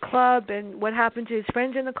formed a club, and what happened to his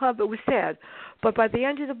friends in the club, it was sad. But by the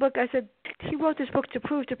end of the book, I said, he wrote this book to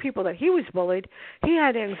prove to people that he was bullied, he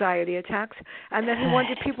had anxiety attacks, and that he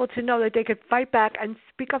wanted people to know that they could fight back and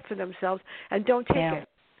speak up for themselves and don't take it.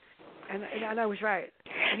 And I was right.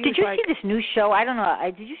 Did you see this new show? I don't know.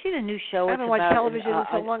 Did you see the new show? I haven't watched television in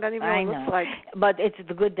so long, I don't even know what it looks like. But it's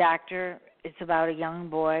The Good Doctor. It's about a young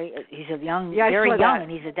boy. He's a very young, and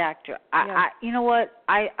he's a doctor. You know what?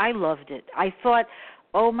 I loved it. I thought,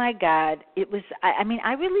 oh my God, it was.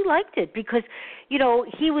 I really liked it because, he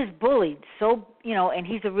was bullied. So, and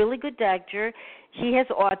he's a really good doctor. He has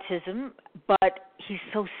autism, but he's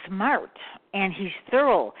so smart and he's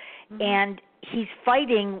thorough, and he's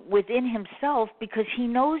fighting within himself because he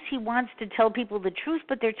knows he wants to tell people the truth,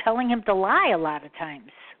 but they're telling him to lie a lot of times.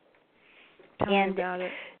 Tell me about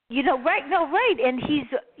it. Right. And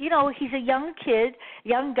he's a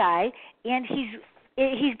young guy, and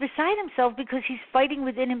he's beside himself because he's fighting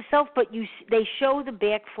within himself, but they show the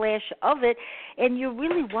backflash of it, and you're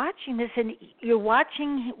really watching this, and you're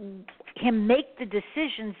watching him make the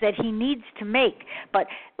decisions that he needs to make. But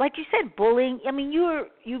like you said, bullying,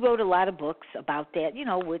 you wrote a lot of books about that,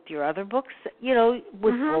 with your other books,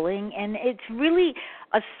 with bullying, and it's really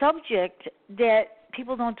a subject that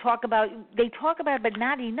people don't talk about. They talk about it, but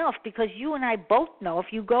not enough, because you and I both know if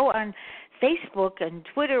you go on Facebook and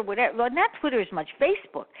Twitter, whatever, well, not Twitter as much,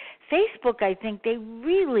 Facebook. Facebook, I think they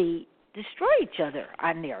really destroy each other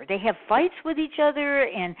on there. They have fights with each other,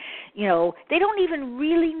 and they don't even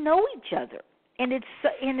really know each other, and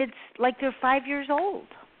it's like they're 5 years old.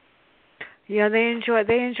 Yeah, they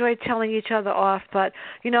enjoy telling each other off, but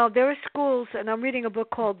there are schools, and I'm reading a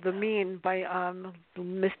book called The Mean by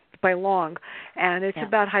Long, and it's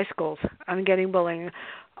about high schools. I'm getting bullying.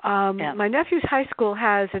 My nephew's high school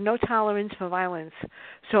has a no tolerance for violence.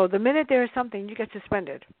 So the minute there is something, you get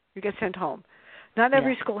suspended. You get sent home. Not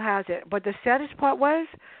every school has it. But the saddest part was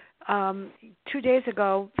 2 days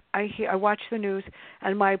ago, I watched the news,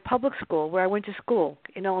 and my public school, where I went to school,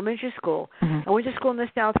 in elementary school, I went to school in the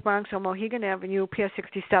South Bronx on Mohegan Avenue, Pier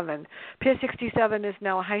 67. Pier 67 is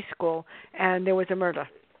now a high school, and there was a murder.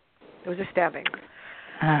 There was a stabbing.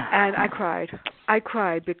 And I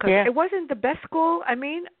cried because it wasn't the best school. I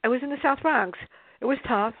was in the South Bronx. It was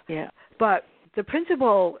tough. Yeah. But the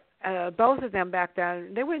principal, both of them back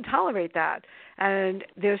then, they wouldn't tolerate that. And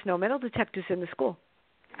there's no metal detectors in the school.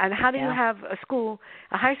 And how do you have a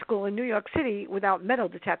high school in New York City without metal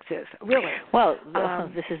detectors? Really? Well,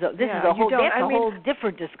 this is a whole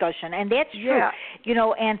different discussion, and that's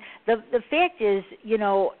true. And the fact is,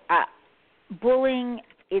 bullying,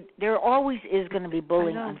 there always is going to be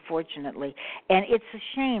bullying, unfortunately. And it's a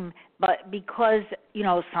shame, but because,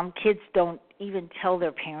 some kids don't even tell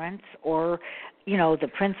their parents or, the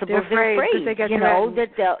principals, they're afraid, they get that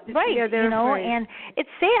they're afraid. and it's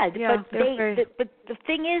sad, yeah, but the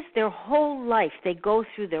thing is, their whole life, they go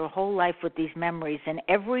through their whole life with these memories, and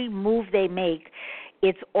every move they make,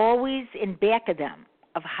 it's always in back of them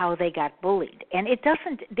of how they got bullied. And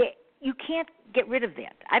you can't get rid of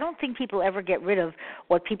that. I don't think people ever get rid of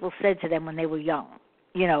what people said to them when they were young,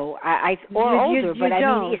 older, but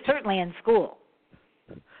I mean, certainly in school.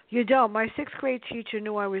 You don't. My 6th grade teacher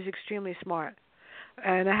knew I was extremely smart,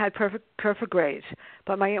 and I had perfect grades,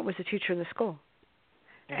 but my aunt was a teacher in the school.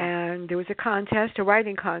 Yeah. And there was a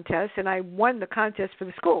writing contest, and I won the contest for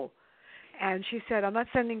the school. And she said, I'm not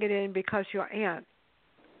sending it in because your aunt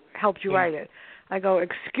helped you write it. I go,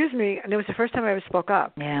 excuse me, and it was the first time I ever spoke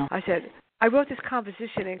up. Yeah. I said, I wrote this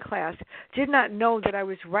composition in class, did not know that I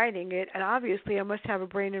was writing it, and obviously I must have a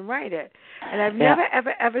brain and write it. And I've never,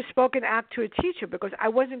 ever spoken up to a teacher because I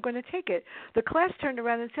wasn't going to take it. The class turned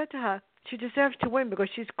around and said to her, she deserves to win because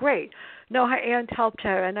she's great. No, her aunt helped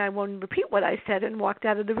her, and I won't repeat what I said and walked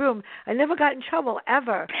out of the room. I never got in trouble,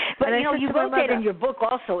 ever. But, you wrote that in your book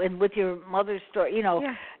also, and with your mother's story, in your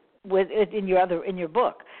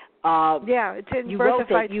book. It's in you Bertha wrote that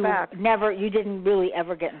Fights you Back. You didn't really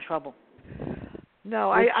ever get in trouble.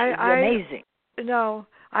 No, which is amazing. No,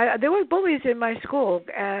 there were bullies in my school,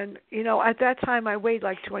 and at that time I weighed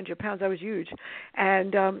like 200 pounds. I was huge,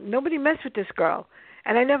 and nobody messed with this girl,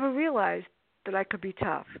 and I never realized that I could be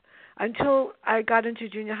tough until I got into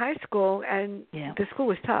junior high school, and the school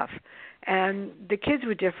was tough, and the kids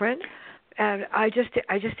were different, and I just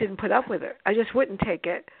didn't put up with it. I just wouldn't take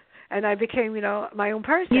it. And I became, my own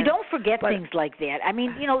person. You don't forget things like that. I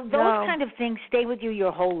mean, those kind of things stay with you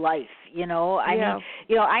your whole life, I mean,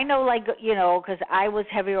 I know, because I was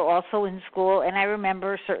heavier also in school, and I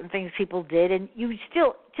remember certain things people did, and you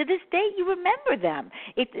still, to this day, you remember them.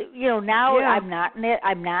 Now I'm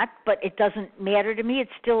not, but it doesn't matter to me.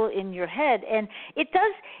 It's still in your head. And it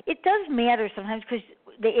does matter sometimes because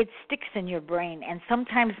it sticks in your brain. And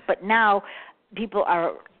sometimes, but now, people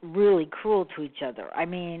are really cruel to each other. I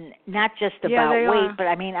mean, not just about weight, but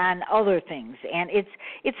I mean on other things. And it's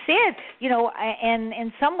sad, and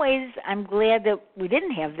in some ways I'm glad that we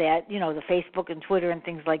didn't have that, the Facebook and Twitter and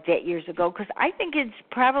things like that years ago, because I think it's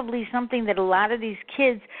probably something that a lot of these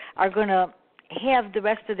kids are going to have the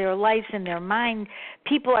rest of their lives in their mind.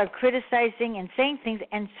 People are criticizing and saying things,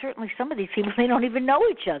 and certainly some of these people, they don't even know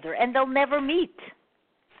each other, and they'll never meet.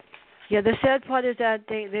 Yeah, the sad part is that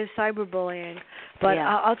there's cyberbullying, but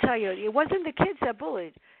I'll tell you, it wasn't the kids that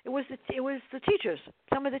bullied. It was the teachers.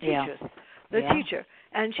 Some of the teachers, teacher,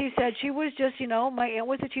 and she said she was just, my aunt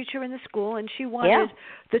was a teacher in the school, and she wanted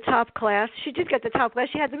the top class. She did get the top class.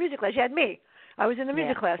 She had the music class. She had me. I was in the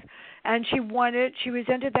music class, and she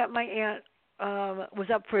resented that my aunt was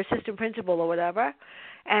up for assistant principal or whatever,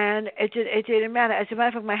 and it didn't matter. As a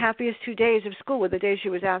matter of fact, my happiest 2 days of school were the days she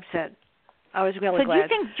was absent. I was really glad.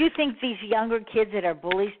 Do you think these younger kids that are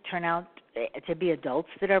bullies turn out to be adults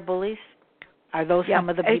that are bullies? Are those some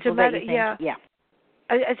of the people that you think? Yeah.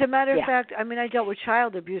 As a matter of fact, I mean, I dealt with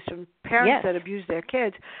child abuse from parents that abuse their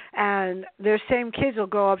kids, and their same kids will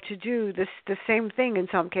grow up to do the same thing in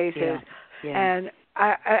some cases. Yeah. And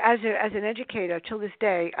I, as an educator, till this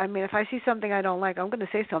day, I mean, if I see something I don't like, I'm going to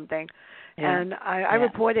say something. Yeah. And I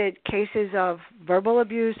reported cases of verbal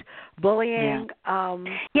abuse, bullying.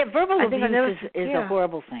 Verbal abuse is a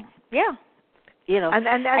horrible thing. Yeah.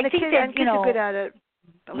 And the kids are good at it.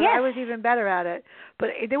 I was even better at it.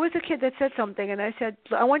 But there was a kid that said something, and I said,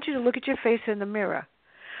 I want you to look at your face in the mirror.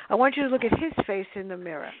 I want you to look at his face in the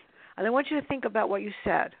mirror. And I want you to think about what you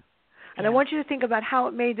said. And I want you to think about how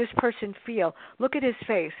it made this person feel. Look at his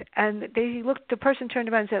face. And the person turned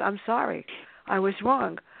around and said, I'm sorry. I was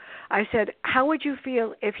wrong. I said, how would you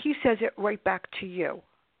feel if he says it right back to you?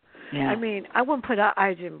 Yeah. I mean, I wouldn't put up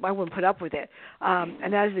with it.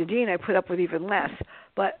 And as the dean, I put up with even less.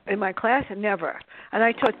 But in my class, never. And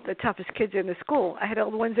I taught the toughest kids in the school. I had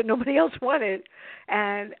all the ones that nobody else wanted.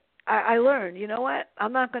 And I learned, you know what?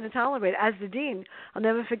 I'm not going to tolerate it. As the dean, I'll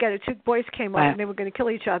never forget it. Two boys came up and they were going to kill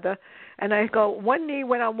each other. And I go, one knee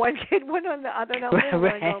went on one kid, one on the other. And I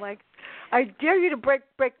go like, I dare you to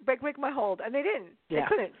break my hold. And they didn't. They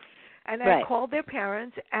couldn't. And I called their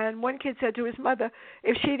parents, and one kid said to his mother,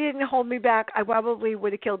 if she didn't hold me back, I probably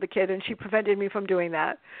would have killed the kid, and she prevented me from doing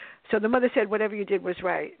that. So the mother said, whatever you did was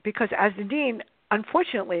right. Because as the dean,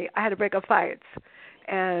 unfortunately, I had to break up fights.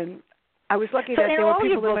 And I was lucky so that in there were all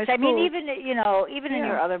your people in my books, school. I mean, even in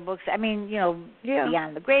your other books, I mean,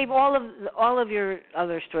 Beyond the Grave, all of your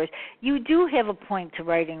other stories, you do have a point to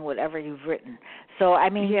writing whatever you've written. So I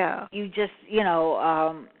mean, you just,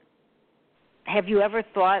 have you ever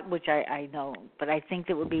thought, which I know, but I think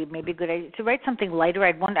it would be maybe a good idea to write something lighter?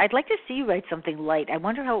 I'd like to see you write something light. I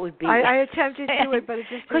wonder how it would be. I attempted to do it, but it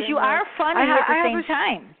just because you are funny at the same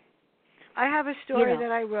time. I have a story that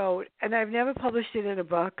I wrote, and I've never published it in a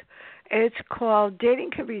book. It's called "Dating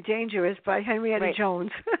Can Be Dangerous" by Henrietta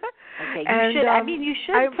Jones. Okay, you should. I mean, you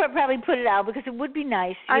should probably put it out because it would be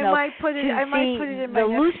nice. I might put it in my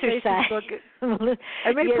next Facebook book.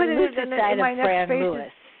 I may put it in my next Facebook.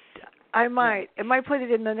 I might. I might put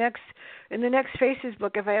it in the next Faces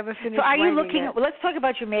book if I ever finish. So are you looking? It. Well, let's talk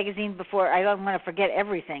about your magazine before. I don't want to forget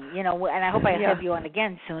everything, and I hope I have you on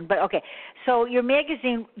again soon. But okay, so your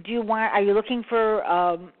magazine. Are you looking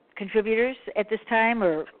for contributors at this time,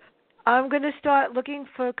 or? I'm going to start looking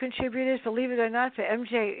for contributors. Believe it or not, for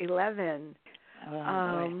MJ11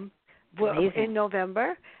 in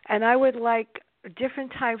November, and I would like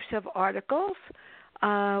different types of articles.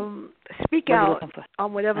 Speak out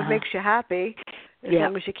on whatever makes you happy, as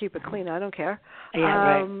long as you keep it clean. I don't care.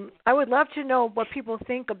 I would love to know what people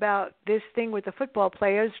think about this thing with the football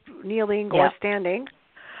players kneeling or standing.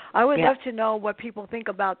 I would love to know what people think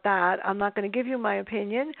about that. I'm not going to give you my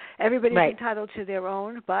opinion. Everybody's entitled to their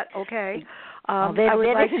own, but okay. I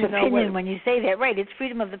would like to know opinion when you say that, right? It's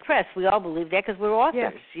freedom of the press. We all believe that because we're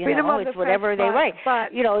authors. Freedom of the it's whatever press, they write. But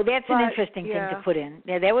that's an interesting thing to put in.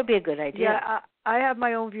 Yeah, that would be a good idea. Yeah, I have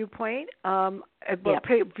my own viewpoint.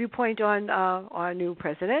 Viewpoint on our new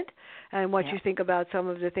president and what you think about some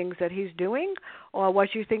of the things that he's doing, or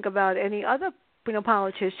what you think about any other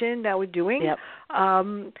politician that we're doing.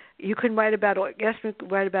 You can write about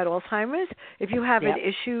Alzheimer's. If you have an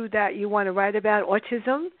issue that you want to write about,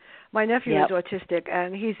 autism. My nephew is autistic,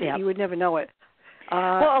 and you would never know it.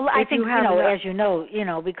 Well, I think as you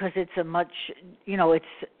know, because it's a much,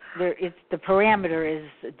 it's the parameter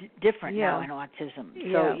is different now in autism.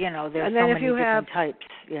 So there's so many different types.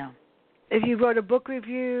 If you wrote a book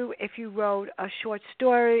review, if you wrote a short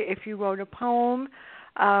story, if you wrote a poem.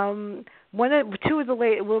 Two of the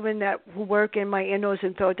women who work in my ear, nose,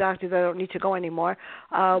 and throat doctor that I don't need to go anymore.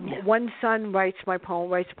 One son writes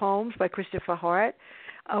poems by Christopher Hart.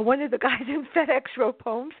 One of the guys in FedEx wrote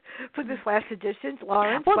poems for this last edition,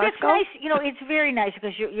 Lawrence. Well, that's nice. It's very nice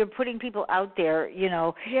because you're putting people out there,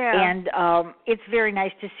 and it's very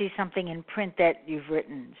nice to see something in print that you've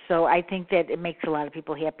written. So I think that it makes a lot of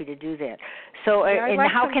people happy to do that. So, and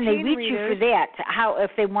how can they reach you for that? How,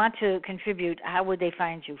 if they want to contribute, how would they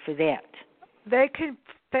find you for that? They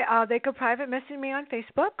could private message me on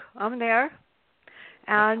Facebook. I'm there.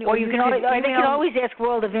 And or they can always ask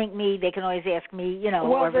World of Ink me. They can always ask me,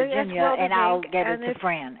 or Virginia, and I'll get it to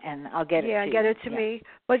Fran, and I'll get it to you. Yeah, get it to me.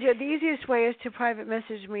 But the easiest way is to private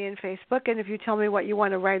message me in Facebook, and if you tell me what you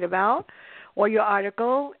want to write about or your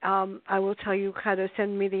article, I will tell you how to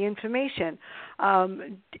send me the information.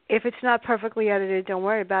 If it's not perfectly edited, don't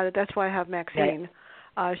worry about it. That's why I have Maxine.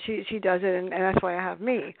 She does it, and that's why I have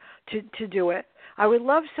me to do it. I would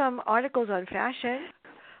love some articles on fashion.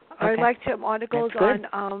 I'd like some articles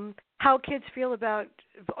on how kids feel about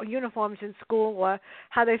uniforms in school, or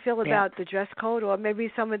how they feel about the dress code, or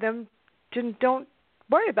maybe some of them don't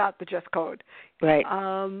worry about the dress code. Right.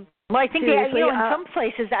 Well, I think in some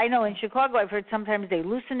places, I know in Chicago, I've heard sometimes they're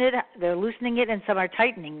loosening it, and some are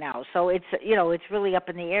tightening now. So it's it's really up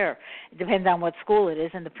in the air. It depends on what school it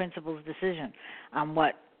is and the principal's decision on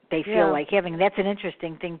what they feel like having. That's an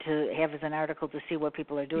interesting thing to have as an article to see what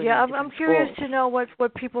people are doing. Yeah, I'm curious to know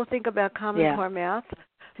what people think about Common Core math.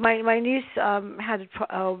 My niece had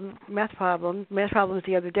math problems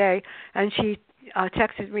the other day, and she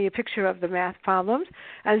texted me a picture of the math problems,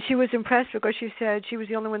 and she was impressed because she said she was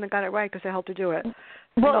the only one that got it right because I helped her do it.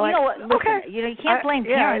 Well, listen, you can't blame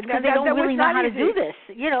parents because they don't really know how to do this.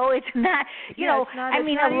 It's not,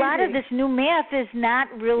 a lot of this new math is not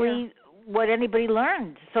really what anybody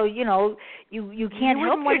learned. So, you can't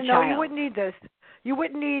help your child. You wouldn't need this. You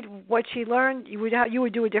wouldn't need what she learned. You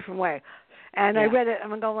would do a different way. And I read it,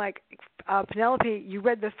 and I'm going like, Penelope, you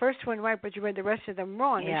read the first one right, but you read the rest of them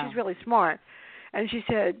wrong. And she's really smart. And she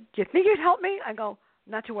said, do you think you'd help me? I go,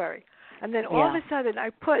 not to worry. And then all of a sudden,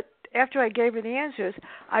 after I gave her the answers,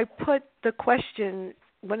 I put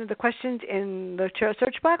one of the questions in the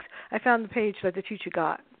search box. I found the page that the teacher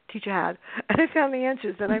had, and I found the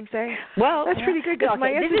answers, and I'm saying, well, that's pretty good because my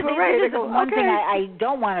answers were right. This is one thing I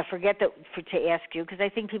don't want to forget to ask you, because I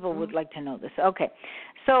think people would like to know this. Okay,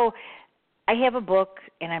 so I have a book,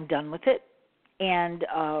 and I'm done with it, and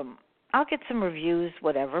I'll get some reviews,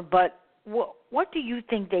 whatever, but what do you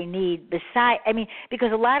think they need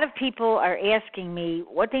because a lot of people are asking me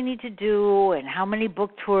what they need to do and how many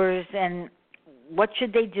book tours and what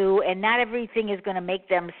should they do, and not everything is going to make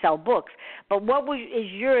them sell books. But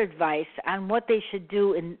is your advice on what they should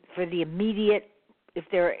do for the immediate,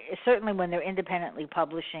 certainly when they're independently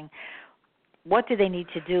publishing, what do they need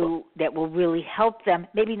to do that will really help them,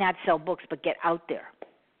 maybe not sell books, but get out there?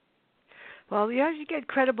 Well, you have to get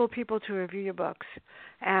credible people to review your books.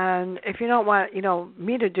 And if you don't want,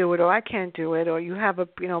 me to do it, or I can't do it, or you have a,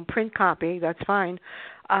 print copy, that's fine.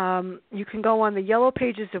 You can go on the yellow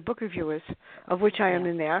pages of book reviewers, of which I am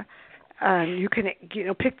in there. You can,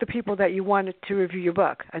 pick the people that you want to review your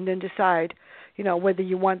book, and then decide, whether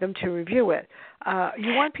you want them to review it.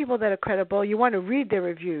 You want people that are credible. You want to read their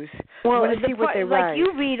reviews. Well, you want to see what they write. Like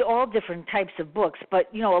you read all different types of books, but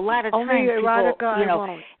a lot of only times erotica, people, I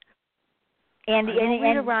won't. And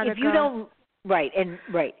if you don't,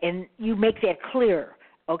 and you make that clear,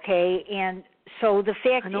 okay? And so the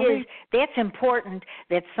fact is, that's important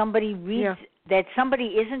that somebody reads, that somebody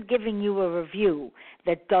isn't giving you a review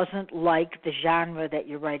that doesn't like the genre that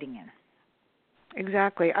you're writing in.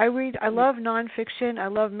 Exactly. I love nonfiction. I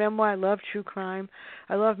love memoir. I love true crime.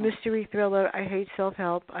 I love mystery thriller. I hate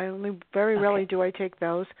self-help. Very rarely do I take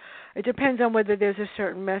those. It depends on whether there's a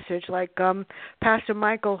certain message. Like Pastor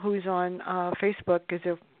Michael, who's on Facebook, is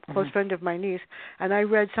a close friend of my niece, and I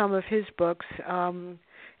read some of his books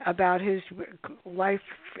about his life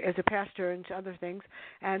as a pastor and other things.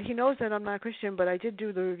 And he knows that I'm not Christian, but I did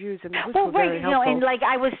do the reviews, and the books were very helpful. And like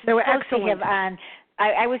I was supposed to have on.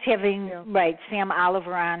 I was having Sam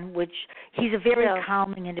Oliver on, which he's a very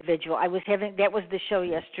calming individual. That was the show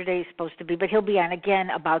yesterday supposed to be, but he'll be on again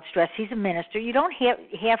about stress. He's a minister. You don't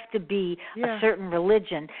have to be a certain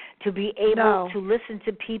religion to be able to listen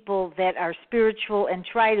to people that are spiritual and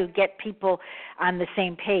try to get people on the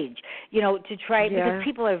same page. Because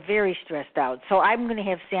people are very stressed out. So I'm going to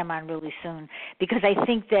have Sam on really soon, because I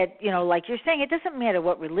think that like you're saying, it doesn't matter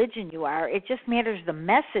what religion you are. It just matters the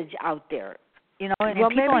message out there. And well,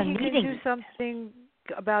 people maybe he can do something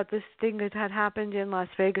about this thing that had happened in Las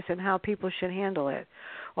Vegas and how people should handle it.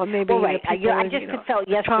 Or maybe I just felt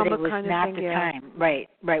yesterday was not the time. Right.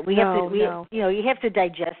 We you have to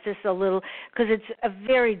digest this a little, because it's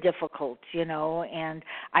very difficult, and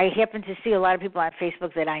I happen to see a lot of people on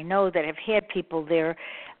Facebook that I know that have had people there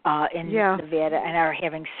in Nevada and are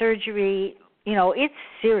having surgery. It's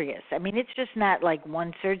serious. I mean, it's just not like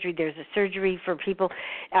one surgery. There's a surgery for people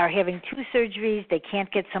are having 2 surgeries. They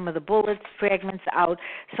can't get some of the bullets fragments out.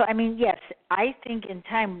 So, I mean, yes, I think in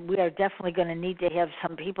time we are definitely going to need to have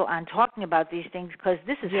some people on talking about these things, because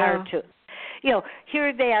this is hard to.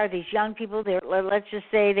 Here they are, these young people. Let's just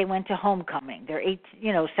say they went to homecoming. They're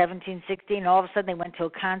 17, 16, and all of a sudden they went to a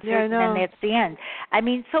concert, and then that's the end. I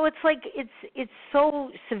mean, so it's like it's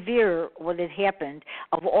so severe what had happened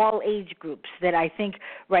of all age groups that I think,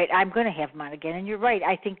 I'm going to have them on again. And you're right.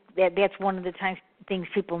 I think that's one of the things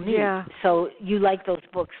people need. Yeah. So you like those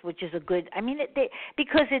books, which is a good. I mean,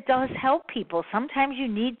 because it does help people. Sometimes you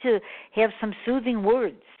need to have some soothing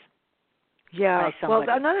words. Yeah. Well,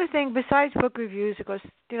 another thing besides book reviews, of course,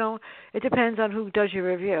 it depends on who does your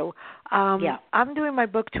review. I'm doing my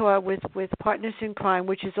book tour with Partners in Crime,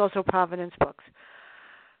 which is also Providence Books.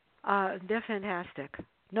 They're fantastic.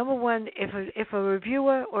 Number one, if a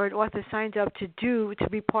reviewer or an author signs up to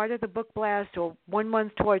be part of the book blast, or 1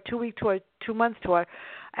 month tour, 2 week tour, 2 month tour,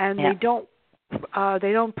 and they don't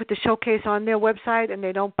put the showcase on their website, and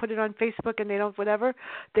they don't put it on Facebook, and they don't whatever,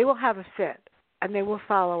 they will have a fit, and they will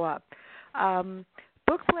follow up.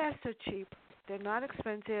 Book blasts are cheap. They're not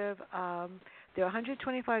expensive. They're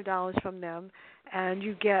 $125 from them, and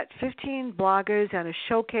you get 15 bloggers and a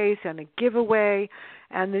showcase and a giveaway,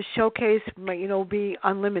 and the showcase might, be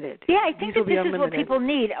unlimited. Yeah, I think that this is what people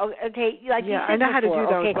need. Okay, like you said I know before, how to do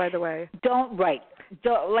those, by the way.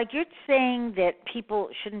 Like you're saying that people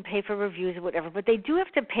shouldn't pay for reviews or whatever, but they do have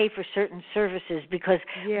to pay for certain services, because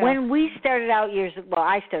when we started out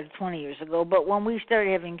I started 20 years ago, but when we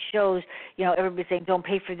started having shows, everybody's saying don't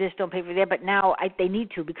pay for this, don't pay for that, but now they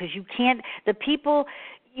need to, because you can't, the people,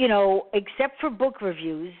 except for book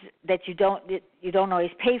reviews that you don't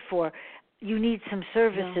always pay for, you need some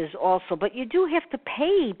services also, but you do have to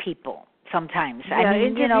pay people sometimes. I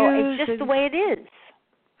mean, it's just the way it is.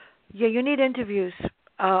 Yeah, you need interviews,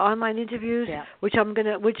 online interviews, which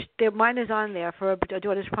mine is on there for A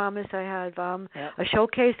Daughter's Promise. I have a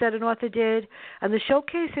showcase that an author did, and the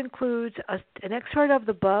showcase includes an excerpt of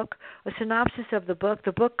the book, a synopsis of the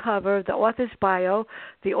book cover, the author's bio,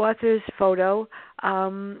 the author's photo,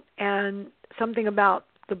 and something about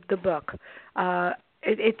the book, and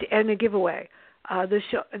a giveaway.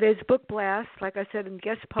 There's book blasts, like I said, and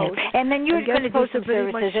guest posts. And then you're going to do some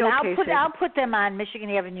services, and I'll put them on Michigan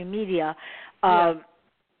Avenue Media.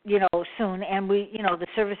 Soon, and the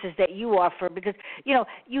services that you offer, because,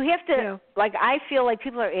 you have to, like, I feel like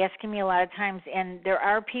people are asking me a lot of times, and there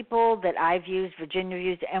are people that I've used, Virginia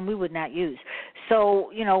used, and we would not use. So,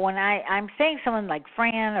 when I'm saying someone like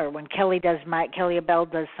Fran, or when Kelly Abell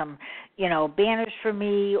does some, banners for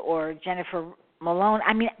me, or Jennifer Malone,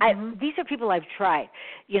 I mean, these are people I've tried,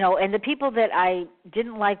 and the people that I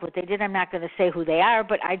didn't like what they did, I'm not going to say who they are,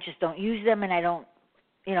 but I just don't use them, and I don't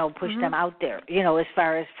push them out there, as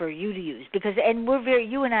far as for you to use. Because, and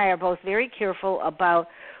you and I are both very careful about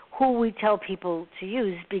who we tell people to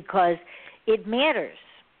use, because it matters.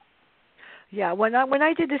 Yeah, when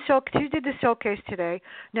I did the show, you did the showcase today.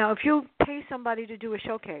 Now, if you pay somebody to do a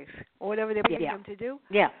showcase, or whatever they're paying them to do,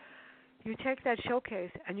 you take that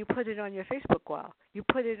showcase and you put it on your Facebook wall. You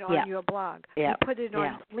put it on your blog. You put it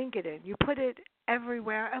on LinkedIn. You put it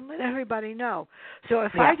everywhere and let everybody know. So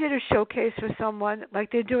if I did a showcase for someone,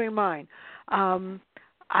 like they're doing mine,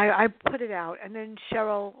 I put it out, and then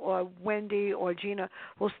Cheryl or Wendy or Gina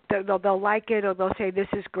they'll like it, or they'll say this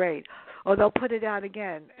is great, or they'll put it out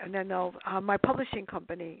again, and then my publishing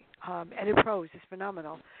company, Edit Prose, is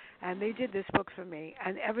phenomenal, and they did this book for me.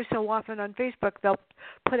 And every so often on Facebook, they'll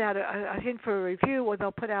put out a hint for a review, or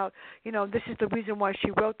they'll put out, this is the reason why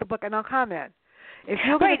she wrote the book, and I'll comment. If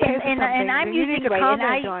you're going to pay for something, then you need to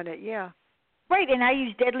comment on it. Right, and I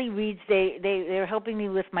use Deadly Reads. They're helping me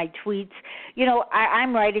with my tweets.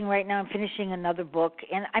 I'm writing right now. I'm finishing another book,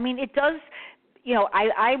 and I mean, it does.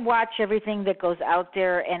 I watch everything that goes out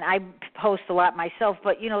there, and I post a lot myself,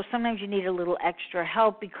 but, sometimes you need a little extra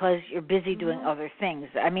help because you're busy doing other things.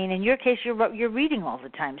 I mean, in your case, you're reading all the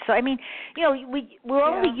time. So, I mean, we're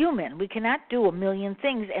only human. We cannot do a million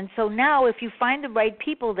things. And so now if you find the right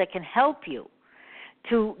people that can help you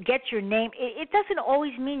to get your name, it doesn't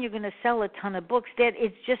always mean you're going to sell a ton of books. That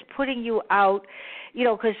it's just putting you out,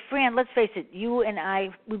 because, Fran, let's face it, you and I,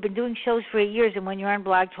 we've been doing shows for 8 years, and when you're on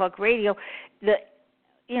Blog Talk Radio,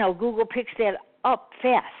 Google picks that up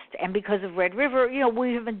fast. And because of Red River,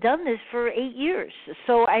 we haven't done this for 8 years.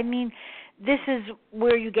 So, I mean, this is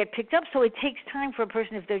where you get picked up. So it takes time for a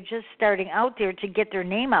person, if they're just starting out there, to get their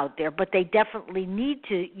name out there. But they definitely need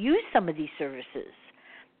to use some of these services.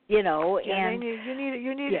 And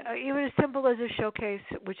you need even as simple as a showcase,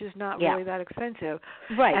 which is not really that expensive.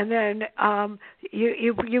 Right. And then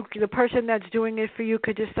you the person that's doing it for you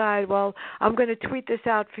could decide, well, I'm going to tweet this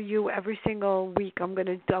out for you every single week. I'm going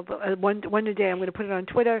to one a day. I'm going to put it on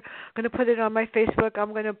Twitter. I'm going to put it on my Facebook.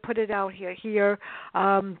 I'm going to put it out here.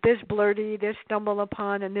 There's Blurty, there's Stumble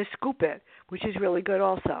Upon, and there's Scoop It, which is really good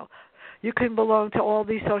also. You can belong to all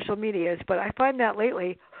these social medias, but I find that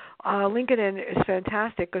lately LinkedIn is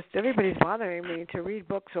fantastic because everybody's bothering me to read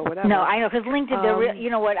books or whatever. No, I know, because LinkedIn,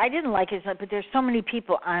 you know what, I didn't like it, but there's so many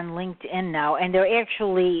people on LinkedIn now, and they're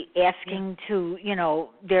actually asking to,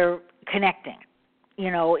 they're connecting, in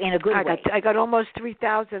a good way. I got almost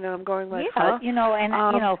 3,000, and I'm going like, huh?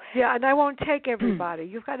 Yeah, and I won't take everybody.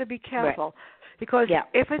 You've got to be careful because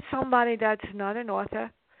if it's somebody that's not an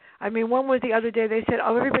author, I mean, one was the other day, they said,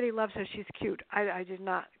 oh, everybody loves her, she's cute. I did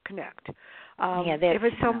not connect. If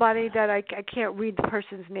it's somebody that I can't read the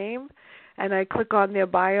person's name, and I click on their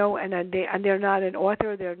bio, and they're not an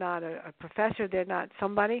author, they're not a professor, they're not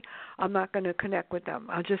somebody, I'm not going to connect with them.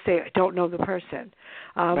 I'll just say I don't know the person.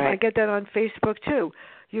 I get that on Facebook, too.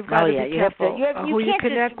 You've got to be careful who you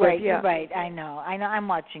connect with. Yeah. Right, I know. I'm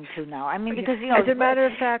watching, too, now. I mean, because, As a matter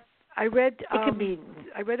of fact, I read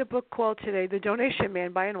a book called today, The Donation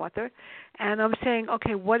Man, by an author, and I'm saying,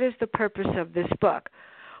 okay, what is the purpose of this book?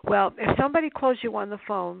 Well, if somebody calls you on the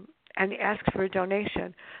phone and asks for a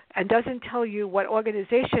donation and doesn't tell you what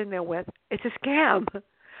organization they're with, it's a scam.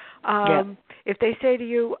 If they say to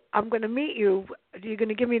you, I'm going to meet you, you're going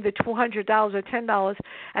to give me the $200 or $10,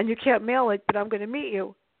 and you can't mail it, but I'm going to meet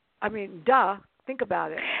you, I mean, duh, think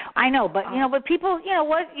about it. I know, but, but people,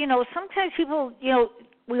 sometimes people,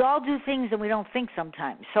 we all do things and we don't think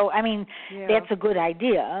sometimes. So, I mean, that's a good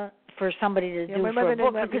idea for somebody to do my for a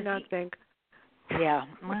book. My mother didn't let me not think. Yeah.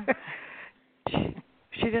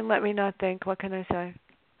 She didn't let me not think. What can I say?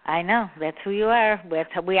 I know. That's who you are.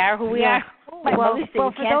 We are who we are. My mother said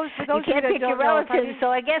you can't pick your relatives, so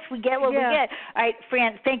I guess we get what we get. All right,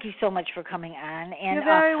 Fran, thank you so much for coming on. And you're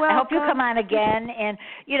very welcome. I hope you come on again. And,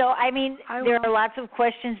 there are lots of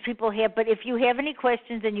questions people have, but if you have any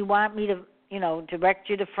questions and you want me to, direct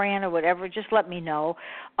you to Fran or whatever, just let me know.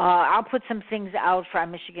 I'll put some things out for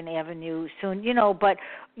on Michigan Avenue soon, but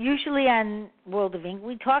usually on World of Ink,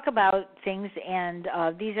 we talk about things, and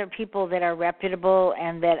these are people that are reputable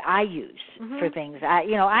and that I use for things.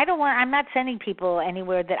 I'm not sending people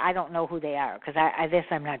anywhere that I don't know who they are, because this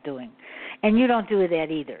I'm not doing. And you don't do that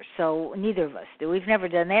either, so neither of us do. We've never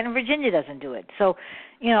done that, and Virginia doesn't do it. So,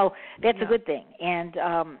 that's a good thing. And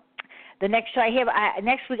the next show I have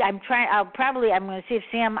next week, I'm going to see if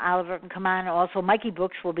Sam Oliver can come on. Also, Mikey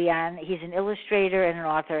Brooks will be on. He's an illustrator and an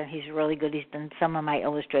author, and he's really good. He's done some of my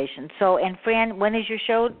illustrations. So, and Fran, when is your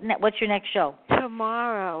show? What's your next show?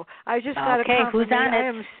 Tomorrow. I just got a confirmation. Who's on it? I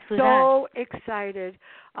am so excited.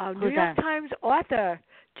 New York Times author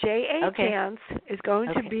J.A. Gance is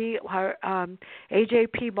going to be her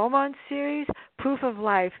A.J.P. Beaumont series, Proof of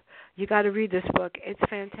Life. You got to read this book. It's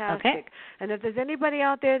fantastic. Okay. And if there's anybody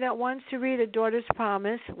out there that wants to read A Daughter's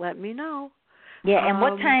Promise, let me know. Yeah, and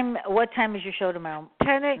what time is your show tomorrow?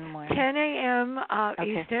 10 a.m.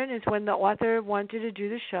 Eastern is when the author wanted to do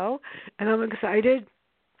the show, and I'm excited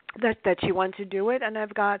that she wants to do it. And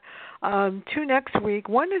I've got 2 next week.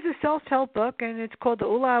 One is a self-help book, and it's called The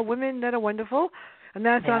Ula Women That Are Wonderful, and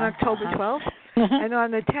that's on October 12th. And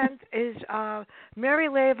on the 10th is Mary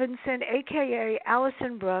Levinson, a.k.a.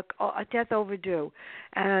 Allison Brooke, A Death Overdue.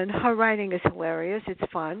 And her writing is hilarious. It's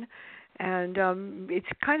fun. And it's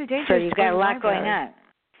kind of dangerous. So you've got a lot going on.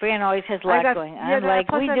 Fran always has a lot going on. Yeah, like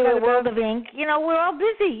we do at World of Ink. We're all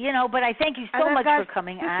busy, but I thank you so much for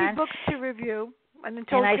coming on. 50 books to review. And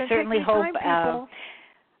I certainly hope...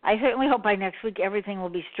 I certainly hope by next week everything will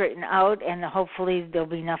be straightened out, and hopefully there'll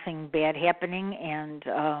be nothing bad happening. And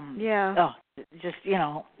I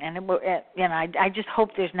just hope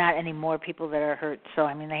there's not any more people that are hurt. So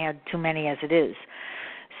they had too many as it is.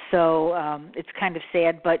 So it's kind of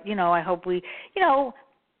sad, but I hope we,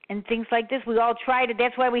 and things like this, we all try to.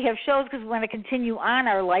 That's why we have shows, because we want to continue on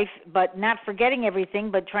our life, but not forgetting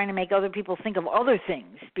everything, but trying to make other people think of other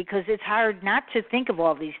things, because it's hard not to think of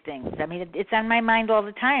all these things. It's on my mind all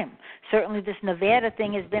the time. Certainly, this Nevada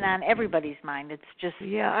thing has been on everybody's mind. It's just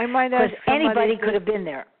I might ask anybody could have been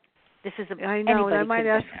there. This is I know, and I might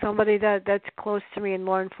ask somebody that's close to me in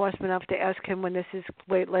law enforcement enough to ask him when this is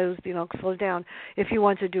slows down, if he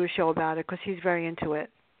wants to do a show about it, because he's very into it.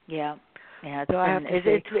 Yeah. Yeah,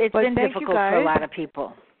 it's been difficult for a lot of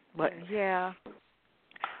people. But, yeah.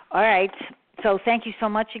 All right. So thank you so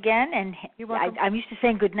much again. And You're welcome. I'm used to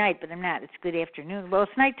saying good night, but I'm not. It's good afternoon. Well,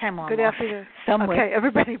 it's nighttime almost. Good afternoon. Somewhere. Okay,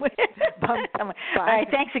 everybody. Somewhere. Bye. All right.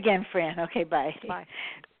 Thanks again, Fran. Okay, bye. Bye.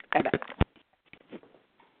 Bye-bye.